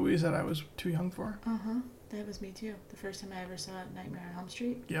scary movies that I was too young for. Uh-huh. That was me, too. The first time I ever saw Nightmare on Elm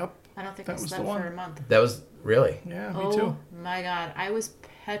Street. Yep. I don't think That I was slept the one. for a month. That was... Really? Yeah, me too. Oh, my God. I was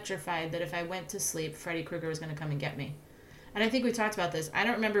petrified that if I went to sleep, Freddy Krueger was going to come and get me. And I think we talked about this. I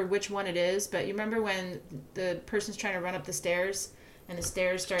don't remember which one it is, but you remember when the person's trying to run up the stairs and the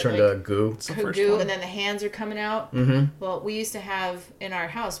stairs start Turned like to goo. the first goo, one. and then the hands are coming out. Mm-hmm. Well, we used to have in our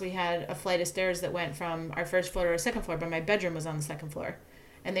house, we had a flight of stairs that went from our first floor to our second floor, but my bedroom was on the second floor.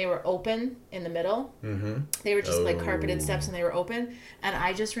 And they were open in the middle. Mm-hmm. They were just like Oh. carpeted steps, and they were open. And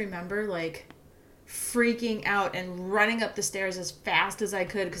I just remember like freaking out and running up the stairs as fast as I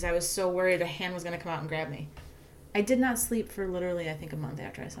could because I was so worried a hand was going to come out and grab me. I did not sleep for literally, I think, a month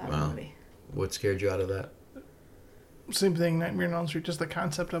after I saw the Wow. movie. What scared you out of that? Same thing, Nightmare on Elm Street, just the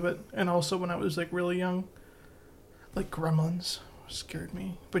concept of it. And also when I was like really young, like Gremlins scared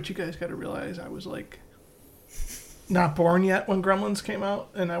me. But you guys got to realize I was like not born yet when Gremlins came out,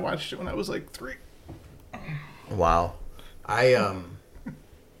 and I watched it when I was like 3. Wow. I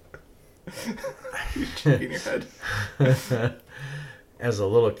Shaking your head. as a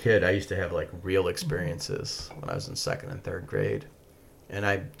little kid, I used to have like real experiences when I was in 2nd and 3rd grade. And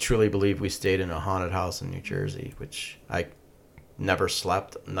I truly believe we stayed in a haunted house in New Jersey, which I never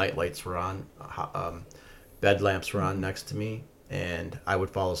slept. Night lights were on, bed lamps were on next to me, and I would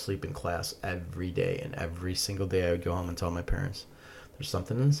fall asleep in class every day. And every single day I would go home and tell my parents, there's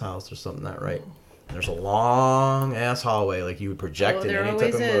something in this house, there's something not right. And there's a long ass hallway like you would project Oh, in there any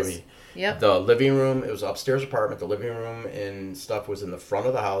type always of is. movie. Yep. The living room, it was upstairs apartment. The living room and stuff was in the front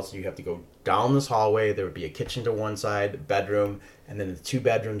of the house. You have to go down this hallway. There would be a kitchen to one side, bedroom, and then the 2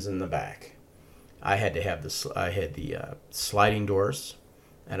 bedrooms in the back. I had to have this. I had the sliding doors,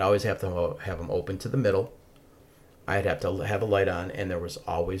 and I always have to have them open to the middle. I'd have to have a light on, and there was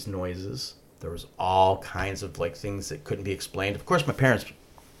always noises. There was all kinds of like things that couldn't be explained. Of course, my parents,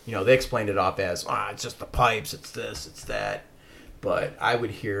 they explained it off as, it's just the pipes, it's this, it's that. But I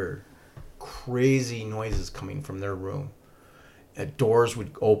would hear crazy noises coming from their room. And doors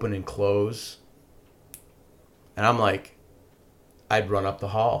would open and close. And I'm like, I'd run up the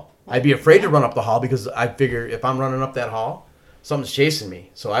hall. I'd be afraid to run up the hall because I figure if I'm running up that hall, something's chasing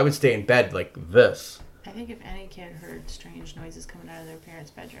me. So I would stay in bed like this. I think if any kid heard strange noises coming out of their parents'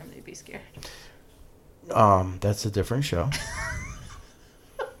 bedroom, they'd be scared. That's a different show.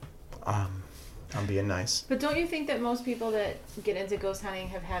 I'm being nice. But don't you think that most people that get into ghost hunting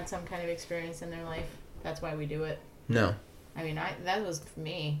have had some kind of experience in their life? That's why we do it. No. I mean, that was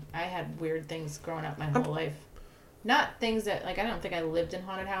me. I had weird things growing up my whole life. Not things that, like, I don't think I lived in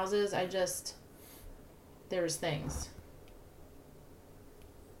haunted houses. There was things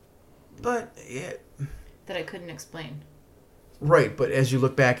But, yeah. that I couldn't explain. Right, but as you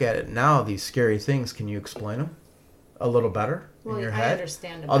look back at it now, these scary things, can you explain them a little better in your I head?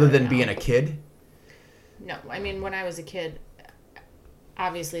 understand it Other better than now. being a kid? No, I mean, when I was a kid,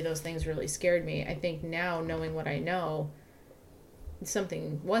 obviously those things really scared me. I think now, knowing what I know,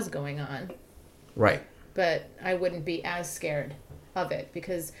 something was going on. Right. But I wouldn't be as scared of it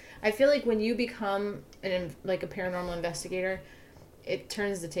because I feel like when you become a paranormal investigator, it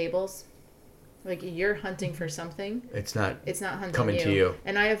turns the tables. Like, you're hunting for something. It's not hunting coming to you.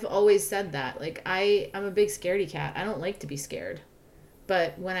 And I have always said that. Like, I'm a big scaredy cat. I don't like to be scared.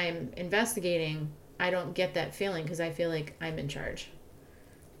 But when I'm investigating, I don't get that feeling because I feel like I'm in charge.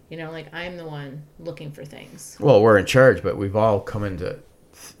 Like, I'm the one looking for things. Well, we're in charge, but we've all come into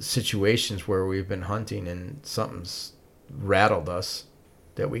situations where we've been hunting and something's rattled us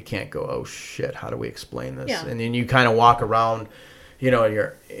that we can't go, oh shit, how do we explain this? Yeah. And then you kind of walk around,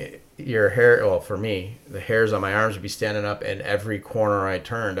 your hair, well, for me, the hairs on my arms would be standing up, and every corner I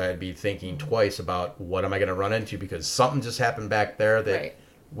turned, I'd be thinking twice about what am I going to run into because something just happened back there that Right.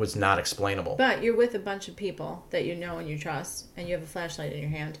 was not explainable. But you're with a bunch of people that you know and you trust, and you have a flashlight in your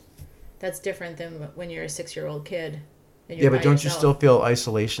hand. That's different than when you're a 6-year-old kid. And you're Yeah, but by don't you yourself. still feel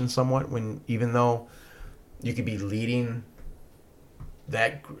isolation somewhat even though you could be leading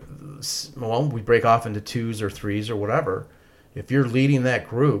that, well, we break off into 2s or 3s or whatever. If you're leading that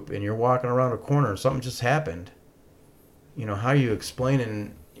group and you're walking around a corner and something just happened, how are you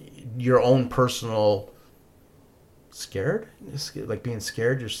explaining your own personal scared? Like being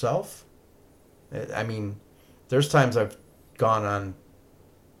scared yourself? I mean, there's times we've gone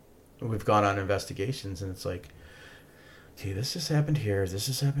on investigations and it's like, okay, this just happened here, this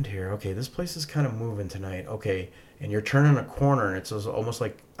just happened here, okay, this place is kind of moving tonight, okay, and you're turning a corner and it's almost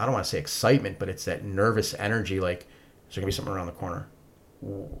like, I don't want to say excitement, but it's that nervous energy, like, is there going to be something around the corner?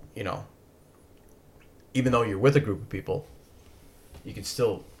 Even though you're with a group of people, you can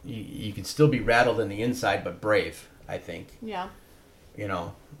still be rattled in the inside, but brave, I think. Yeah.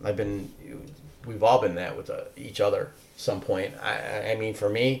 We've all been that with each other at some point. I mean, for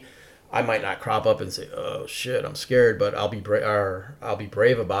me, I might not crop up and say, "Oh shit, I'm scared," but I'll be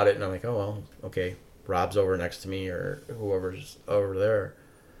brave about it, and I'm like, "Oh well, okay, Rob's over next to me or whoever's over there,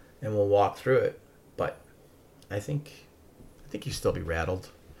 and we'll walk through it. But I think you still be rattled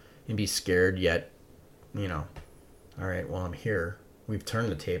and be scared, yet, all right, well, I'm here. We've turned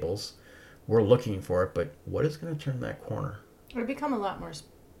the tables. We're looking for it, but what is going to turn that corner? I've become a lot more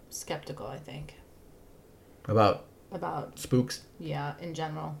skeptical, I think. About spooks? Yeah, in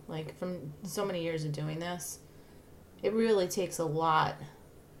general. Like, from so many years of doing this, it really takes a lot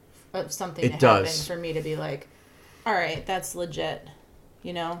of something to happen for me to be like, all right, that's legit,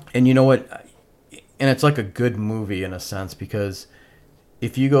 And you know what? And it's like a good movie in a sense, because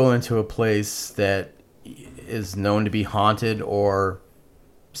if you go into a place that is known to be haunted, or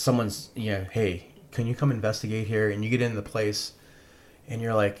someone's, hey, can you come investigate here? And you get into the place and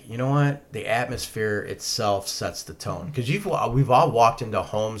you're like, you know what? The atmosphere itself sets the tone. Because we've all walked into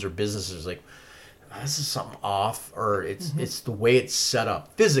homes or businesses like, this is something off, or it's the way it's set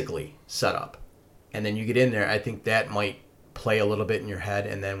up, physically set up. And then you get in there, I think that might play a little bit in your head.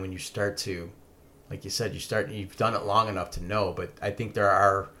 And then when you start to, like you said, you've done it long enough to know, but I think there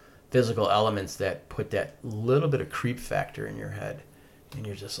are physical elements that put that little bit of creep factor in your head. And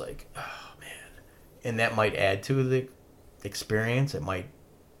you're just like, oh, man. And that might add to the experience. It might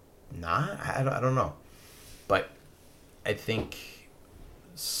not. I don't know. But I think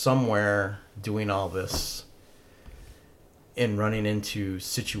somewhere doing all this and running into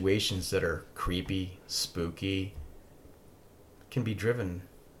situations that are creepy, spooky, can be driven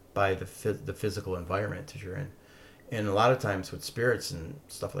by the physical environment that you're in. And a lot of times with spirits and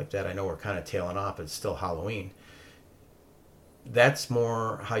stuff like that, I know we're kind of tailing off. It's still Halloween. That's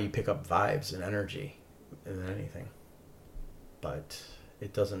more how you pick up vibes and energy than anything. But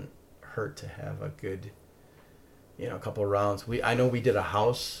it doesn't hurt to have a good, a couple of rounds. I know we did a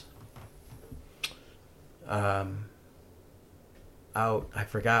house out, I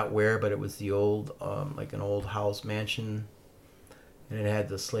forgot where, but it was the old, like an old house mansion. And it had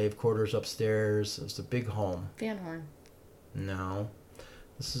the slave quarters upstairs. It was a big home. Van Horn. No.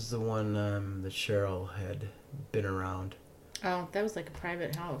 This is the one that Cheryl had been around. Oh, that was like a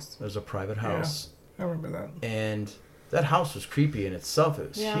private house. It was a private house. Yeah, I remember that. And that house was creepy in itself. It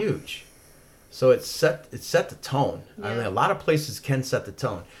was huge. So it set the tone. Yeah. I mean, a lot of places can set the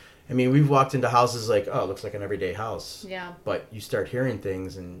tone. I mean, we've walked into houses like, oh, it looks like an everyday house. Yeah. But you start hearing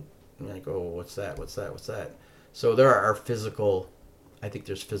things and you're like, oh, what's that? What's that? What's that? So there are I think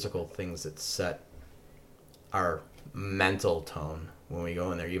there's physical things that set our mental tone when we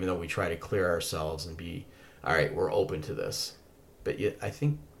go in there, even though we try to clear ourselves and be, all right, we're open to this. But yet, I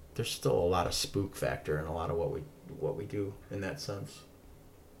think there's still a lot of spook factor in a lot of what we do in that sense.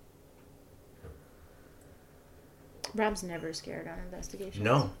 Rob's never scared on investigations.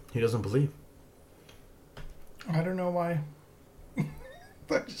 No, he doesn't believe. I don't know why.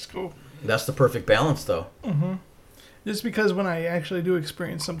 That's just cool. That's the perfect balance, though. Mm-hmm. Just because when I actually do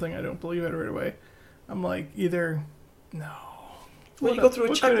experience something, I don't believe it right away. I'm like, either, no. Well, you go through a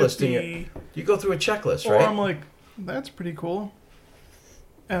checklist. You go through a checklist, right? Or I'm like, that's pretty cool.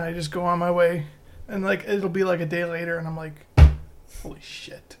 And I just go on my way. And like it'll be like a day later, and I'm like, holy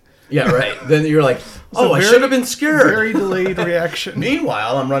shit. Yeah, right. Then you're like, oh, I should have been scared. Very delayed reaction.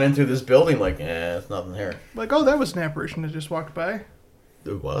 Meanwhile, I'm running through this building like, it's nothing here. Like, oh, that was an apparition that just walked by.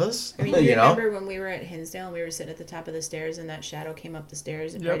 It was? I mean, you remember when we were at Hinsdale and we were sitting at the top of the stairs and that shadow came up the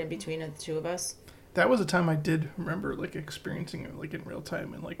stairs right in between the two of us? That was a time I did remember, like, experiencing it, like, in real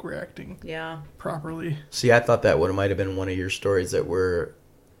time and, like, reacting properly. See, I thought that might have been one of your stories that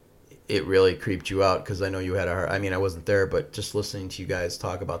it really creeped you out, because I know you had I mean, I wasn't there, but just listening to you guys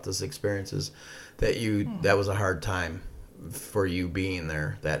talk about this experiences, that was a hard time for you being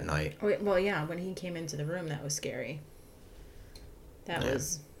there that night. Well, yeah, when he came into the room, that was scary. That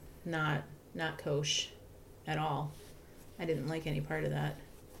was not kosher at all. I didn't like any part of that.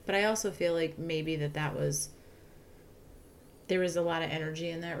 But I also feel like maybe there was a lot of energy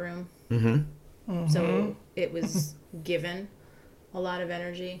in that room. Mm-hmm. Mm-hmm. So it was given a lot of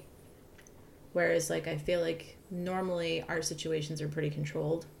energy. Whereas, like, I feel like normally our situations are pretty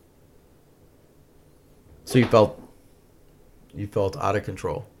controlled. So you felt out of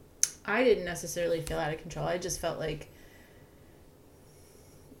control? I didn't necessarily feel out of control. I just felt like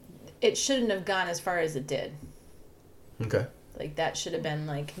it shouldn't have gone as far as it did. Okay. Like, that should have been,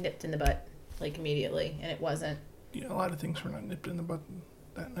 like, nipped in the butt, like, immediately, and it wasn't. Yeah, a lot of things were not nipped in the butt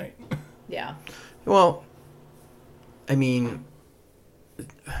that night. Yeah. Well, I mean,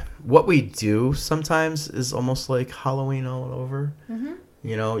 what we do sometimes is almost like Halloween all over. Mm-hmm.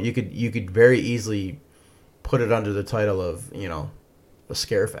 You could very easily put it under the title of, a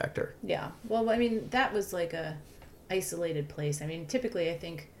scare factor. Yeah. Well, I mean, that was like a isolated place. I mean, typically I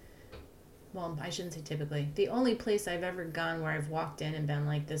think well, I shouldn't say typically. The only place I've ever gone where I've walked in and been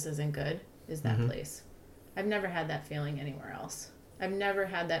like, this isn't good, is that place. I've never had that feeling anywhere else. I've never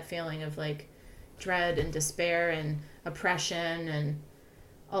had that feeling of like dread and despair and oppression and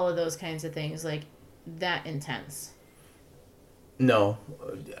all of those kinds of things, like that intense. No.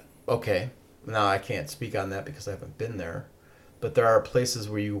 Okay. Now I can't speak on that because I haven't been there. But there are places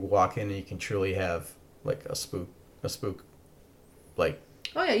where you walk in and you can truly have like a spook. Like,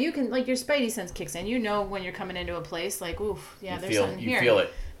 Oh yeah, you can, like, your spidey sense kicks in. You know when you're coming into a place, like, oof, yeah, there's something here. You feel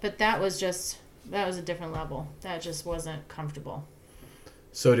it. But that was a different level. That just wasn't comfortable.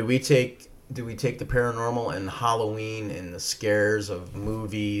 So do we take the paranormal and Halloween and the scares of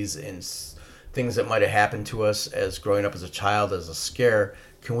movies and things that might have happened to us as growing up as a child as a scare?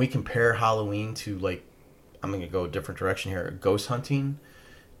 Can we compare Halloween to, like, I'm going to go a different direction here, ghost hunting?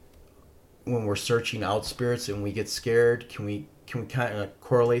 When we're searching out spirits and we get scared, can we kind of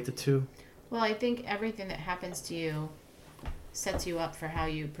correlate the two? Well, I think everything that happens to you sets you up for how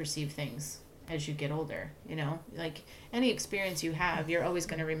you perceive things as you get older, you know? Like, any experience you have, you're always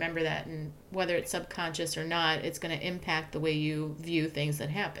going to remember that, and whether it's subconscious or not, it's going to impact the way you view things that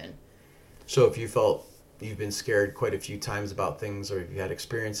happen. So if you felt you've been scared quite a few times about things, or if you had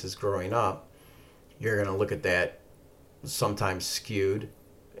experiences growing up, you're going to look at that sometimes skewed,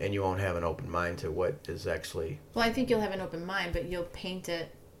 and you won't have an open mind to what is actually... Well, I think you'll have an open mind, but you'll paint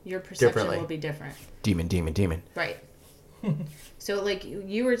it, your perception will be different. Demon. Right. So, like,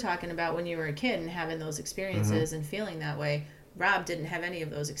 you were talking about when you were a kid and having those experiences and feeling that way. Rob didn't have any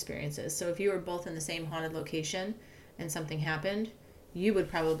of those experiences. So if you were both in the same haunted location and something happened, you would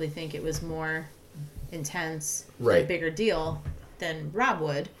probably think it was more intense, right, a bigger deal than Rob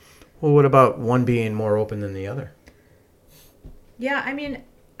would. Well, what about one being more open than the other? Yeah, I mean,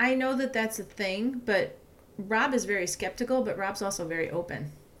 I know that that's a thing, but Rob is very skeptical, but Rob's also very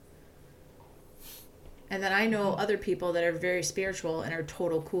open. And then I know other people that are very spiritual and are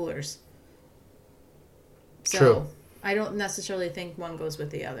total coolers. So True. I don't necessarily think one goes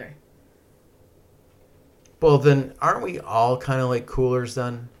with the other. Well, then aren't we all kind of like coolers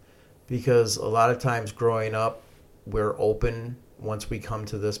then? Because a lot of times growing up, we're open once we come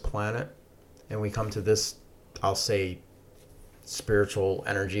to this planet and we come to this, I'll say, spiritual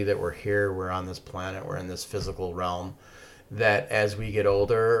energy that we're here, we're on this planet, we're in this physical realm, that as we get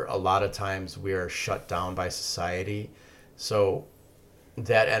older, a lot of times we are shut down by society. So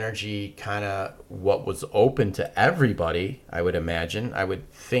that energy kind of, what was open to everybody, I would imagine, I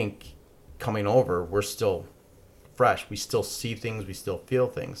would think, coming over, we're still fresh. We still see things, we still feel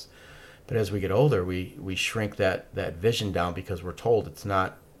things. But as we get older, we shrink that vision down because we're told it's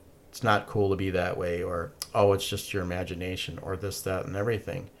not cool to be that way, or, oh, it's just your imagination, or this, that, and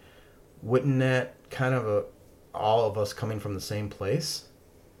everything. Wouldn't that kind of all of us coming from the same place?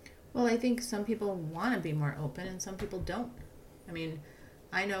 Well, I think some people want to be more open and some people don't. I mean,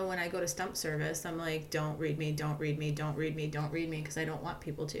 I know when I go to stump service, I'm like, don't read me, because I don't want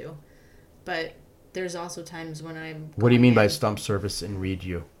people to. But there's also times when I'm... What do you mean by stump service and read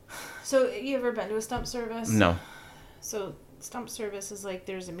you? So, you ever been to a stump service? No. So, stump service is like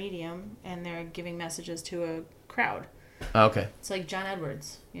there's a medium and they're giving messages to a crowd. Okay. It's like John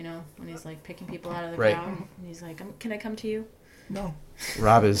Edwards, you know, when he's like picking people out of the right. crowd. And he's like, can I come to you? No.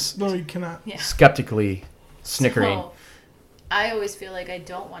 Rob is No, you cannot. Yeah. skeptically snickering. So, I always feel like I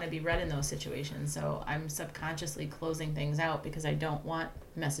don't want to be read in those situations. So I'm subconsciously closing things out because I don't want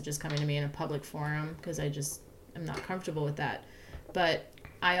messages coming to me in a public forum because I just am not comfortable with that. But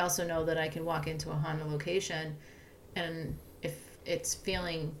I also know that I can walk into a haunted location and if it's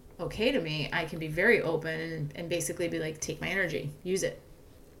feeling okay to me, I can be very open and basically be like, take my energy, use it,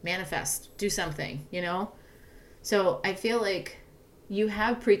 manifest, do something, you know? So I feel like you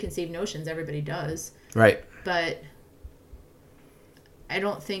have preconceived notions, everybody does. Right. But I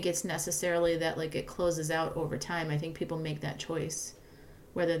don't think it's necessarily that like it closes out over time. I think people make that choice,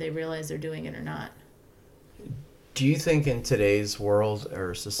 whether they realize they're doing it or not. Do you think in today's world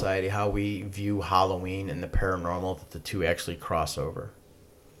or society how we view Halloween and the paranormal that the two actually cross over?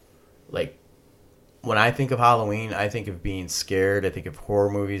 Like, when I think of Halloween, I think of being scared, I think of horror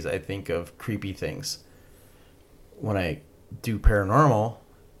movies, I think of creepy things. When I do paranormal,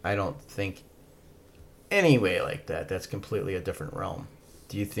 I don't think any way like that. That's completely a different realm.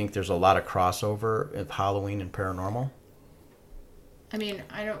 Do you think there's a lot of crossover of Halloween and paranormal? I mean,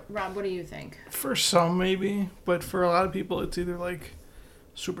 I don't... Rob, what do you think? For some, maybe. But for a lot of people, it's either like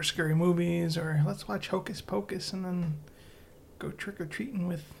super scary movies or let's watch Hocus Pocus and then go trick-or-treating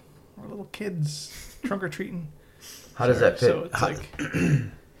with our little kids. Trunk-or-treating. How does that fit? So it's like...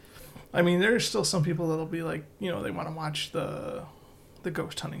 I mean, there's still some people that'll be like, you know, they want to watch the the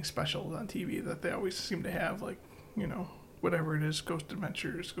ghost hunting specials on TV that they always seem to have, like, you know, whatever it is, Ghost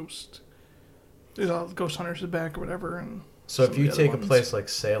Adventures, there's all Ghost Hunters is Back or whatever. And So if some you of the take other a ones. place like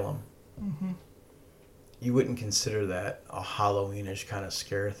Salem, you wouldn't consider that a Halloweenish kind of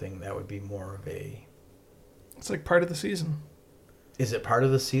scare thing. That would be more of a... It's like part of the season. Is it part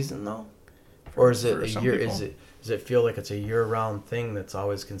of the season, though? Or is it For a some year? people. Does it feel like it's a year-round thing that's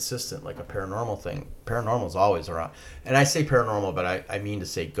always consistent, like a paranormal thing? Paranormal's always around. And I say paranormal, but I mean to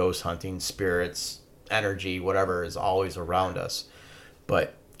say ghost hunting, spirits, energy, whatever is always around us.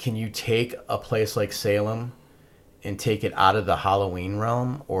 But can you take a place like Salem and take it out of the Halloween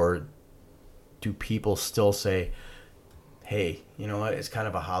realm? Or do people still say, hey, you know what, it's kind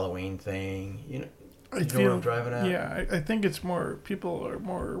of a Halloween thing? You know what I'm driving at? Yeah, I think it's more, people are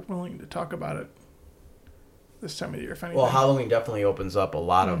more willing to talk about it this time of year, if anything. Well, Halloween definitely opens up a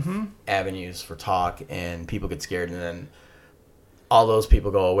lot of avenues for talk, and people get scared, and then all those people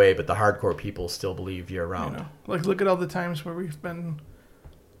go away, but the hardcore people still believe year round. You know, like, look at all the times where we've been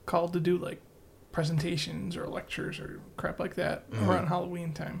called to do, like, presentations or lectures or crap like that around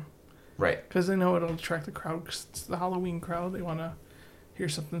Halloween time. Right. Because they know it'll attract the crowd, because it's the Halloween crowd. They want to hear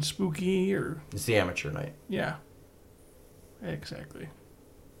something spooky or... It's the amateur night. Yeah. Exactly.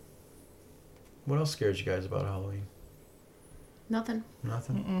 What else scares you guys about Halloween? Nothing.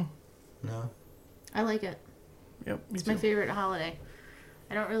 Nothing? No? Mm-mm. I like it. Yep, me It's too. my favorite holiday.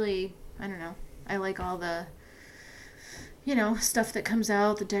 I don't know. I like all the, stuff that comes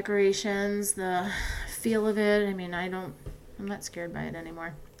out, the decorations, the feel of it. I mean, I'm not scared by it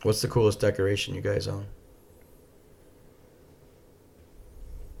anymore. What's the coolest decoration you guys own?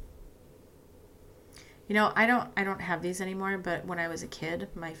 I don't have these anymore, but when I was a kid,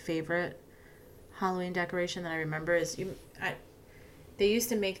 my favorite Halloween decoration that I remember is they used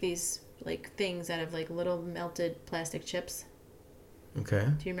to make these like things out of like little melted plastic chips. Okay.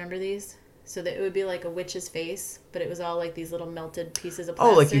 Do you remember these? So that it would be like a witch's face, but it was all like these little melted pieces of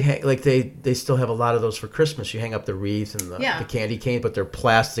Oh, plastic. like you hang, like they still have a lot of those for Christmas. You hang up the wreaths and the candy cane, but they're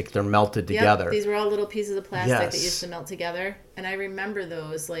plastic. They're melted together. Yep, these were all little pieces of plastic that Yes. used to melt together. And I remember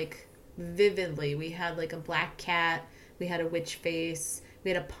those like vividly. We had like a black cat. We had a witch face.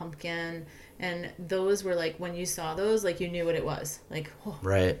 We had a pumpkin. And those were like, when you saw those, like you knew what it was. Like, oh,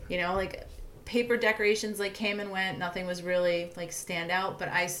 Right. like paper decorations like came and went. Nothing was really like stand out, but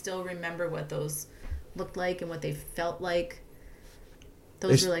I still remember what those looked like and what they felt like.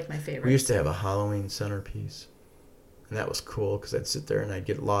 Those were like my favorites. We used to have a Halloween centerpiece, and that was cool because I'd sit there and I'd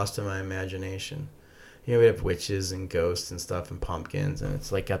get lost in my imagination. We'd have witches and ghosts and stuff and pumpkins, and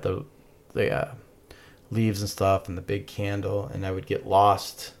it's like got the leaves and stuff and the big candle, and I would get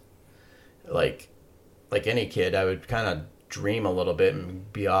lost. Like any kid, I would kind of dream a little bit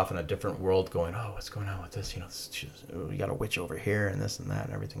and be off in a different world going, oh, what's going on with this? We got a witch over here and this and that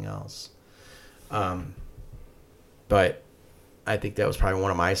and everything else. But I think that was probably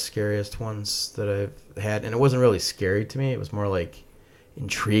one of my scariest ones that I've had. And it wasn't really scary to me. It was more like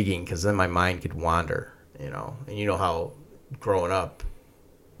intriguing because then my mind could wander, And you know how growing up,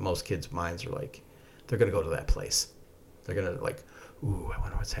 most kids' minds are like, they're going to go to that place. They're going to like, ooh, I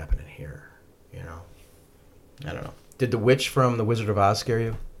wonder what's happening here, I don't know. Did the witch from The Wizard of Oz scare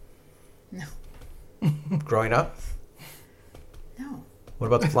you? No. Growing up? No. What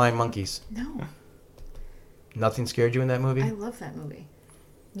about the flying monkeys? No. Nothing scared you in that movie? I love that movie.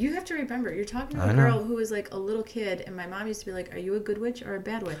 You have to remember, you're talking to I a know. girl who was like a little kid, and my mom used to be like, are you a good witch or a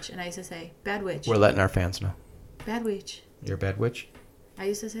bad witch? And I used to say, bad witch. We're letting our fans know. Bad witch. You're a bad witch? I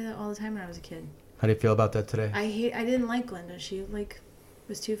used to say that all the time when I was a kid. How do you feel about that today? I didn't like Glenda. She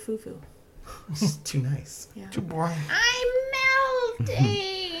was too foo-foo. It's too nice. Yeah. Too boring. I'm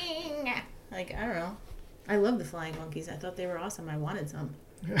melting! I don't know. I love the flying monkeys. I thought they were awesome. I wanted some.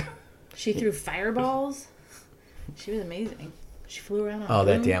 She threw fireballs. She was amazing. She flew around on a Oh,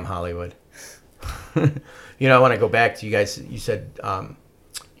 that broom. damn Hollywood. I want to go back to you guys. You said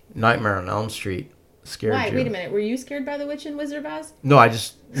Nightmare on Elm Street scared Why? you. Wait a minute. Were you scared by the Witch in Wizard of Oz? No,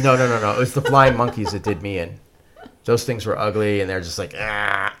 no. It was the flying monkeys that did me in. Those things were ugly, and they're just like,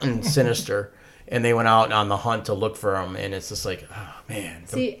 and sinister. And they went out on the hunt to look for them, and it's just like, oh, man.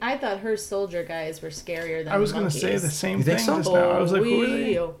 See, I thought her soldier guys were scarier than I was going going to to say the same You thing think so? just now. I was like, who are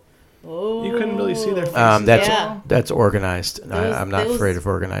they? Oh. You couldn't really see their faces. That's at all. that's organized. Those- I'm not those- afraid of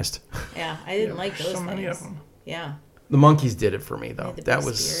organized. Yeah, I didn't like There's those so many things. of them. Yeah. The monkeys did it for me, though. Yeah, the That big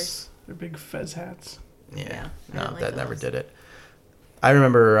was... spears. Their big fez hats. Yeah, I no, didn't like that never those. did it. I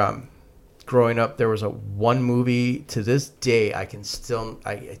remember growing up, there was one movie, to this day, I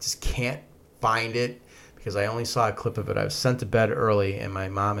just can't find it because I only saw a clip of it. I was sent to bed early, and my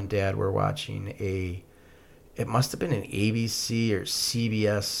mom and dad were watching it must have been an ABC or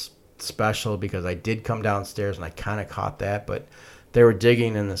CBS special because I did come downstairs and I kind of caught that. But they were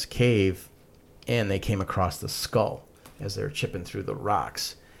digging in this cave and they came across the skull as they were chipping through the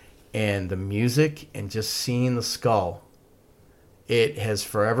rocks. And the music and just seeing the skull, it has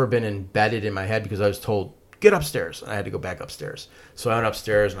forever been embedded in my head because I was told, get upstairs. And I had to go back upstairs. So I went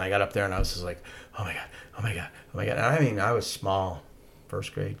upstairs and I got up there and I was just like, oh my God, oh my God, oh my God. And I mean, I was small,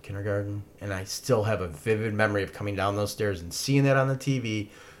 first grade, kindergarten. And I still have a vivid memory of coming down those stairs and seeing that on the TV,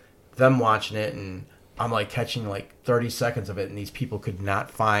 them watching it. And I'm like catching like 30 seconds of it. And these people could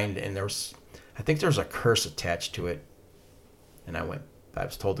not find. And I think there's a curse attached to it. And I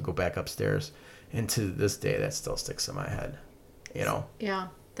was told to go back upstairs. And to this day, that still sticks in my head, you know? Yeah,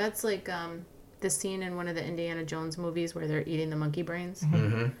 that's like the scene in one of the Indiana Jones movies where they're eating the monkey brains.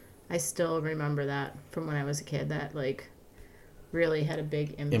 Mm-hmm. I still remember that from when I was a kid. That like really had a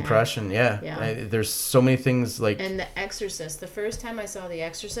big Impression, yeah. There's so many things like... And The Exorcist. The first time I saw The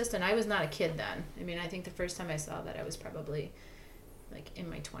Exorcist, and I was not a kid then. I mean, I think the first time I saw that, I was probably like in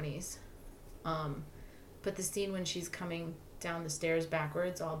my 20s. But the scene when she's coming down the stairs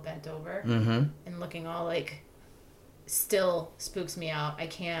backwards, all bent over, Mm-hmm. and looking all like, still spooks me out. I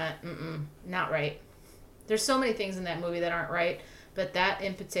can't, not right. There's so many things in that movie that aren't right, but that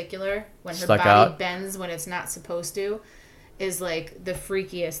in particular, when her Stuck body out. bends when it's not supposed to, is like the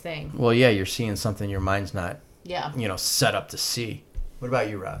freakiest thing. Well, yeah, you're seeing something your mind's not, Yeah. set up to see. What about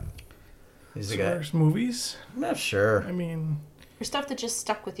you, Rob? Is As the far guy? as movies, I'm not sure. I mean, Or stuff that just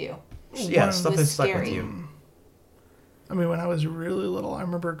stuck with you. Yeah, one stuff was that stuck with scary. you. I mean, when I was really little, I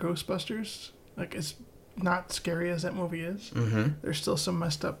remember Ghostbusters. Like, as not scary as that movie is, Mm-hmm. there's still some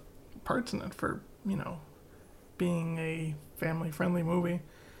messed up parts in it for, being a family-friendly movie.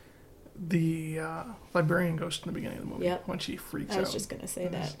 The librarian ghost in the beginning of the movie, Yep. when she freaks I was out. just going to say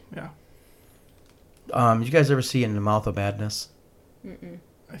that. Yeah. You guys ever see In the Mouth of Madness? Mm-mm.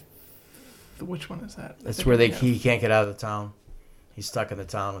 Which one is that? That's where he can't get out of the town. He's stuck in the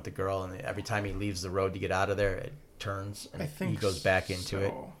town with the girl, and every time he leaves the road to get out of there, it turns, and I think he goes back into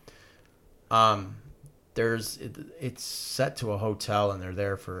it. so. It's set to a hotel, and they're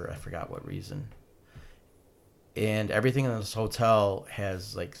there for, I forgot what reason. And everything in this hotel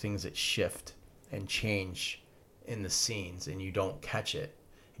has like things that shift and change in the scenes, and you don't catch it,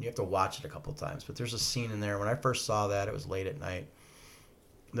 and you have to watch it a couple times. But there's a scene in there. When I first saw that, it was late at night.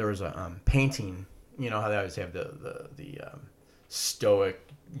 There was a painting. You know how they always have the stoic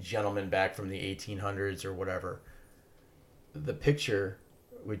gentleman back from the 1800s or whatever. The picture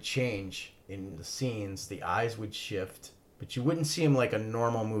would change in the scenes. The eyes would shift, but you wouldn't see them like a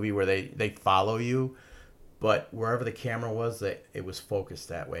normal movie where they follow you. But wherever the camera was, it was focused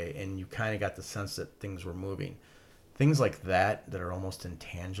that way, and you kind of got the sense that things were moving. Things like that are almost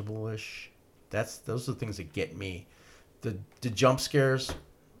intangible-ish. Those are the things that get me. The jump scares,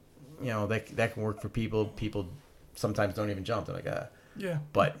 that can work for people. People sometimes don't even jump. They're like, Yeah.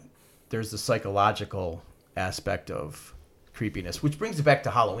 But there's the psychological aspect of creepiness, which brings it back to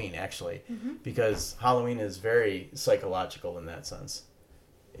Halloween, actually, because Halloween is very psychological in that sense.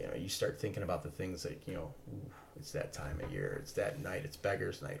 You start thinking about the things like, ooh, it's that time of year, it's that night, it's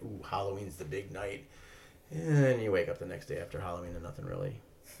Beggar's Night, ooh, Halloween's the big night. And then you wake up the next day after Halloween and nothing really,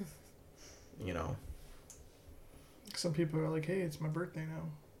 Some people are like, hey, it's my birthday now.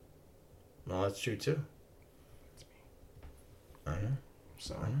 Well, that's true, too. It's me. I know.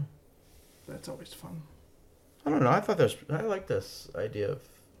 So, I know. that's always fun. I don't know. I like this idea of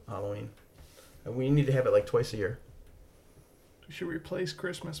Halloween. And we need to have it like twice a year. We should replace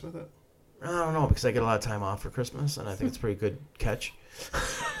Christmas with it. I don't know, because I get a lot of time off for Christmas, and I think it's a pretty good catch.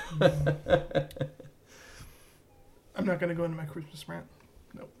 I'm not going to go into my Christmas rant.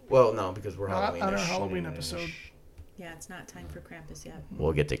 Well, no, because we're Not Halloween. on our Halloween episode. Yeah, it's not time for Krampus yet.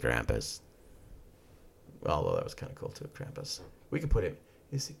 We'll get to Krampus. Although that was kind of cool too, Krampus. We could put him.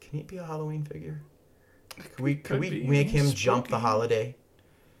 Can he be a Halloween figure? Could we be. make him He's jump the spooky. holiday?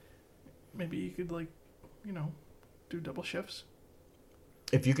 Maybe you could, do double shifts.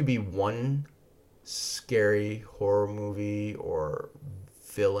 If you could be one scary horror movie or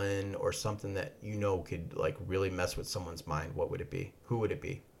villain or something that could like really mess with someone's mind, what would it be? Who would it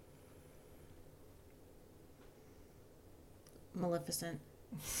be? Maleficent.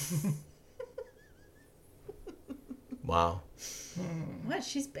 Wow. What?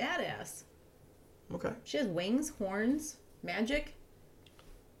 She's badass. Okay. She has wings, horns, magic,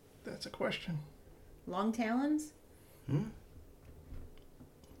 That's a question. long talons. And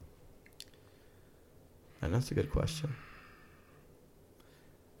that's a good question.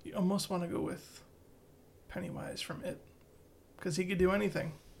 You almost want to go with Pennywise from It. Because he could do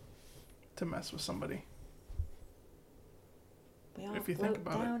anything to mess with somebody. We all If you think float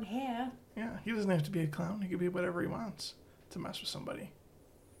about it. down here. Yeah, he doesn't have to be a clown. He could be whatever he wants to mess with somebody.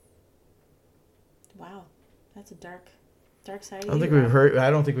 Wow, that's a dark side. I don't think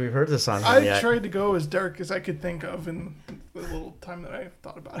we've heard this on I him yet. tried to go as dark as I could think of in the little time that I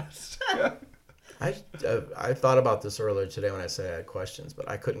thought about it. Yeah. I thought about this earlier today when I said I had questions, but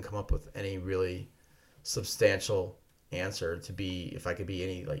I couldn't come up with any really substantial answer to be if I could be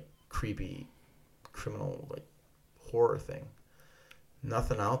any like creepy criminal like horror thing.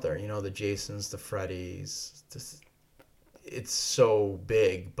 Nothing out there, the Jasons, the Freddys. It's so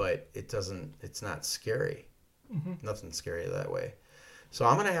big, but it's not scary. Mm-hmm. Nothing scary that way. So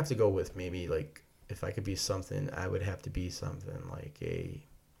I'm gonna have to go with maybe like if I could be something, I would have to be something like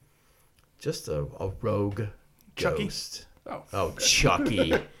just a rogue Chucky? ghost. Oh,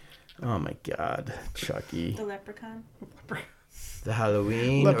 Chucky. Oh my God, Chucky. The leprechaun. The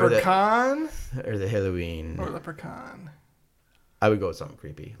Halloween Leprechaun or the Halloween. or leprechaun. I would go with something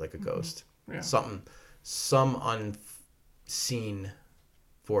creepy, like a ghost. Yeah. Some unseen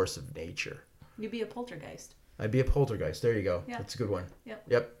force of nature. You'd be a poltergeist. I'd be a poltergeist. There you go. Yeah. That's a good one.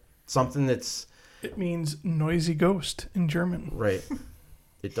 Yep. Something that's It means noisy ghost in German. right.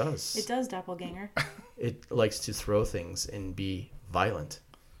 It does. It does, doppelganger. It likes to throw things and be violent.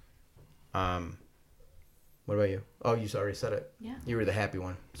 What about you? Oh, you already said it. Yeah. You were the happy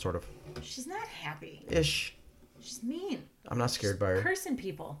one, sort of. She's not happy. Ish. She's mean. I'm not scared by her. Cursing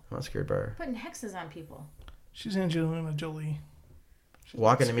people. I'm not scared by her. Putting hexes on people. She's Angelina Jolie. She's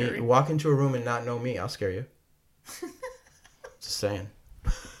Walk not into scary. walk into a room and not know me, I'll scare you. Just saying.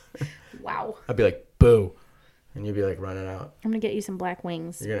 Wow. I'd be like, boo. And you'd be like running out. I'm going to get you some black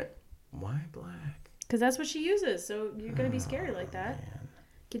wings. You're gonna why black? Because that's what she uses. So you're going to be scary like that. Man.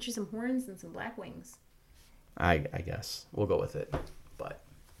 Get you some horns and some black wings. I guess. We'll go with it. But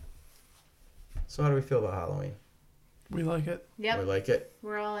so how do we feel about Halloween? We like it. Yep. We like it.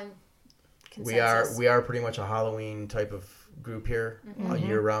 We're all in consensus. We are pretty much a Halloween type of group here, all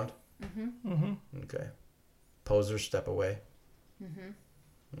year round. Mm-hmm. Okay. Posers, step away.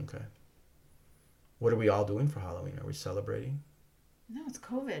 Mm-hmm. Okay. What are we all doing for Halloween? Are we celebrating? No, it's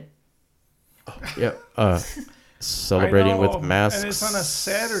COVID. Yeah. Celebrating I know. with masks. And it's on a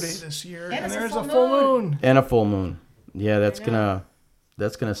Saturday this year. And it's a there's full a full moon. And a full moon. Yeah, that's I know.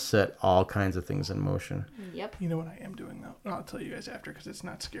 gonna set all kinds of things in motion. Yep. You know what I am doing, though? I'll tell you guys after because it's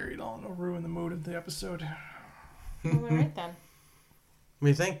not scary at all and it'll ruin the mood of the episode. Well, all right then. What do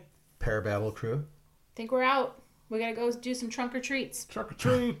you think, Parababble crew? Think we're out. We got to go do some trunk or treats. Trick or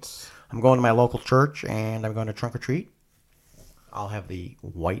treats. I'm going to my local church and I'm going to trunk or treat. I'll have the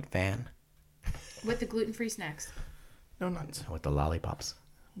white van With the gluten-free snacks. No nuts. with the lollipops.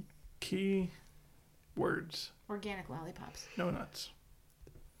 Key words. Organic lollipops. No nuts.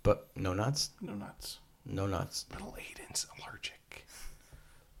 But no nuts? No nuts. No nuts. Little Aiden's allergic.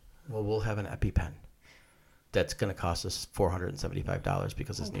 Well, we'll have an EpiPen. That's going to cost us $475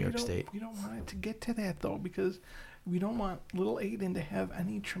 because it's Well, New York State. We don't want it to get to that, though, because we don't want little Aiden to have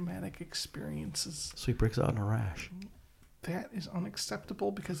any traumatic experiences. So he breaks out in a rash. That is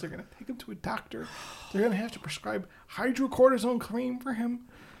unacceptable because they're going to take him to a doctor. They're going to have to prescribe hydrocortisone cream for him.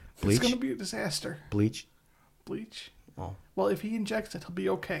 Bleach? It's going to be a disaster. Bleach? Bleach? Oh, Well, if he injects it, he'll be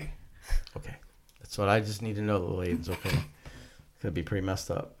okay. okay. That's what I just need to know. The lady's okay. Could be pretty messed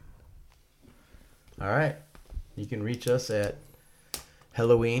up. All right. You can reach us at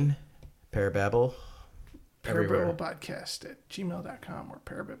Halloween, Parababble, everywhere. Parababble Podcast at gmail.com or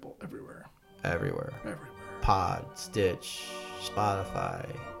Parababble everywhere. Everywhere. Everywhere. Pod, Stitch, Spotify,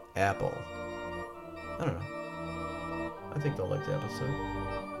 Apple. I don't know. I think they'll like the episode.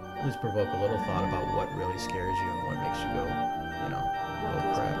 At least provoke a little thought about what really scares you and what makes you go,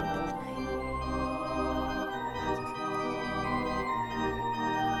 oh crap.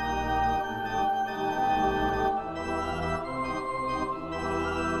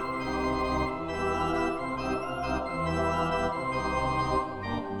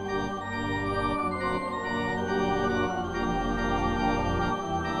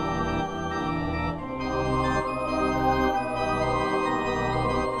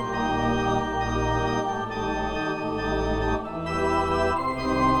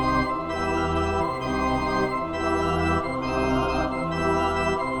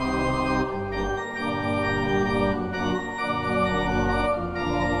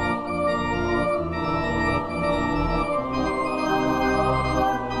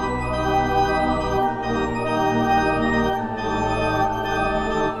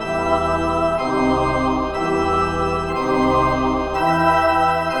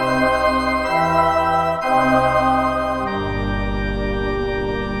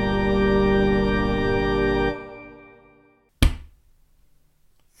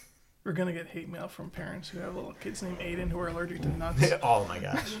 We're gonna get hate mail from parents who have little kids named Aiden who are allergic to nuts. Oh my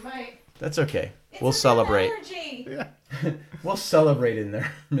gosh. You might. That's okay. It's We'll a real celebrate. allergy. Yeah. We'll celebrate in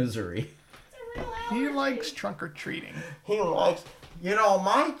their misery. It's a real allergy. He likes trunk or treating. He likes,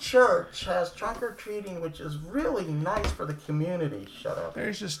 my church has trunk or treating, which is really nice for the community. Shut up.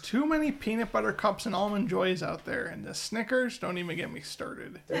 There's just too many peanut butter cups and almond joys out there, and the Snickers don't even get me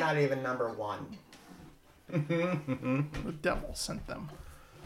started. They're not even number one. The devil sent them.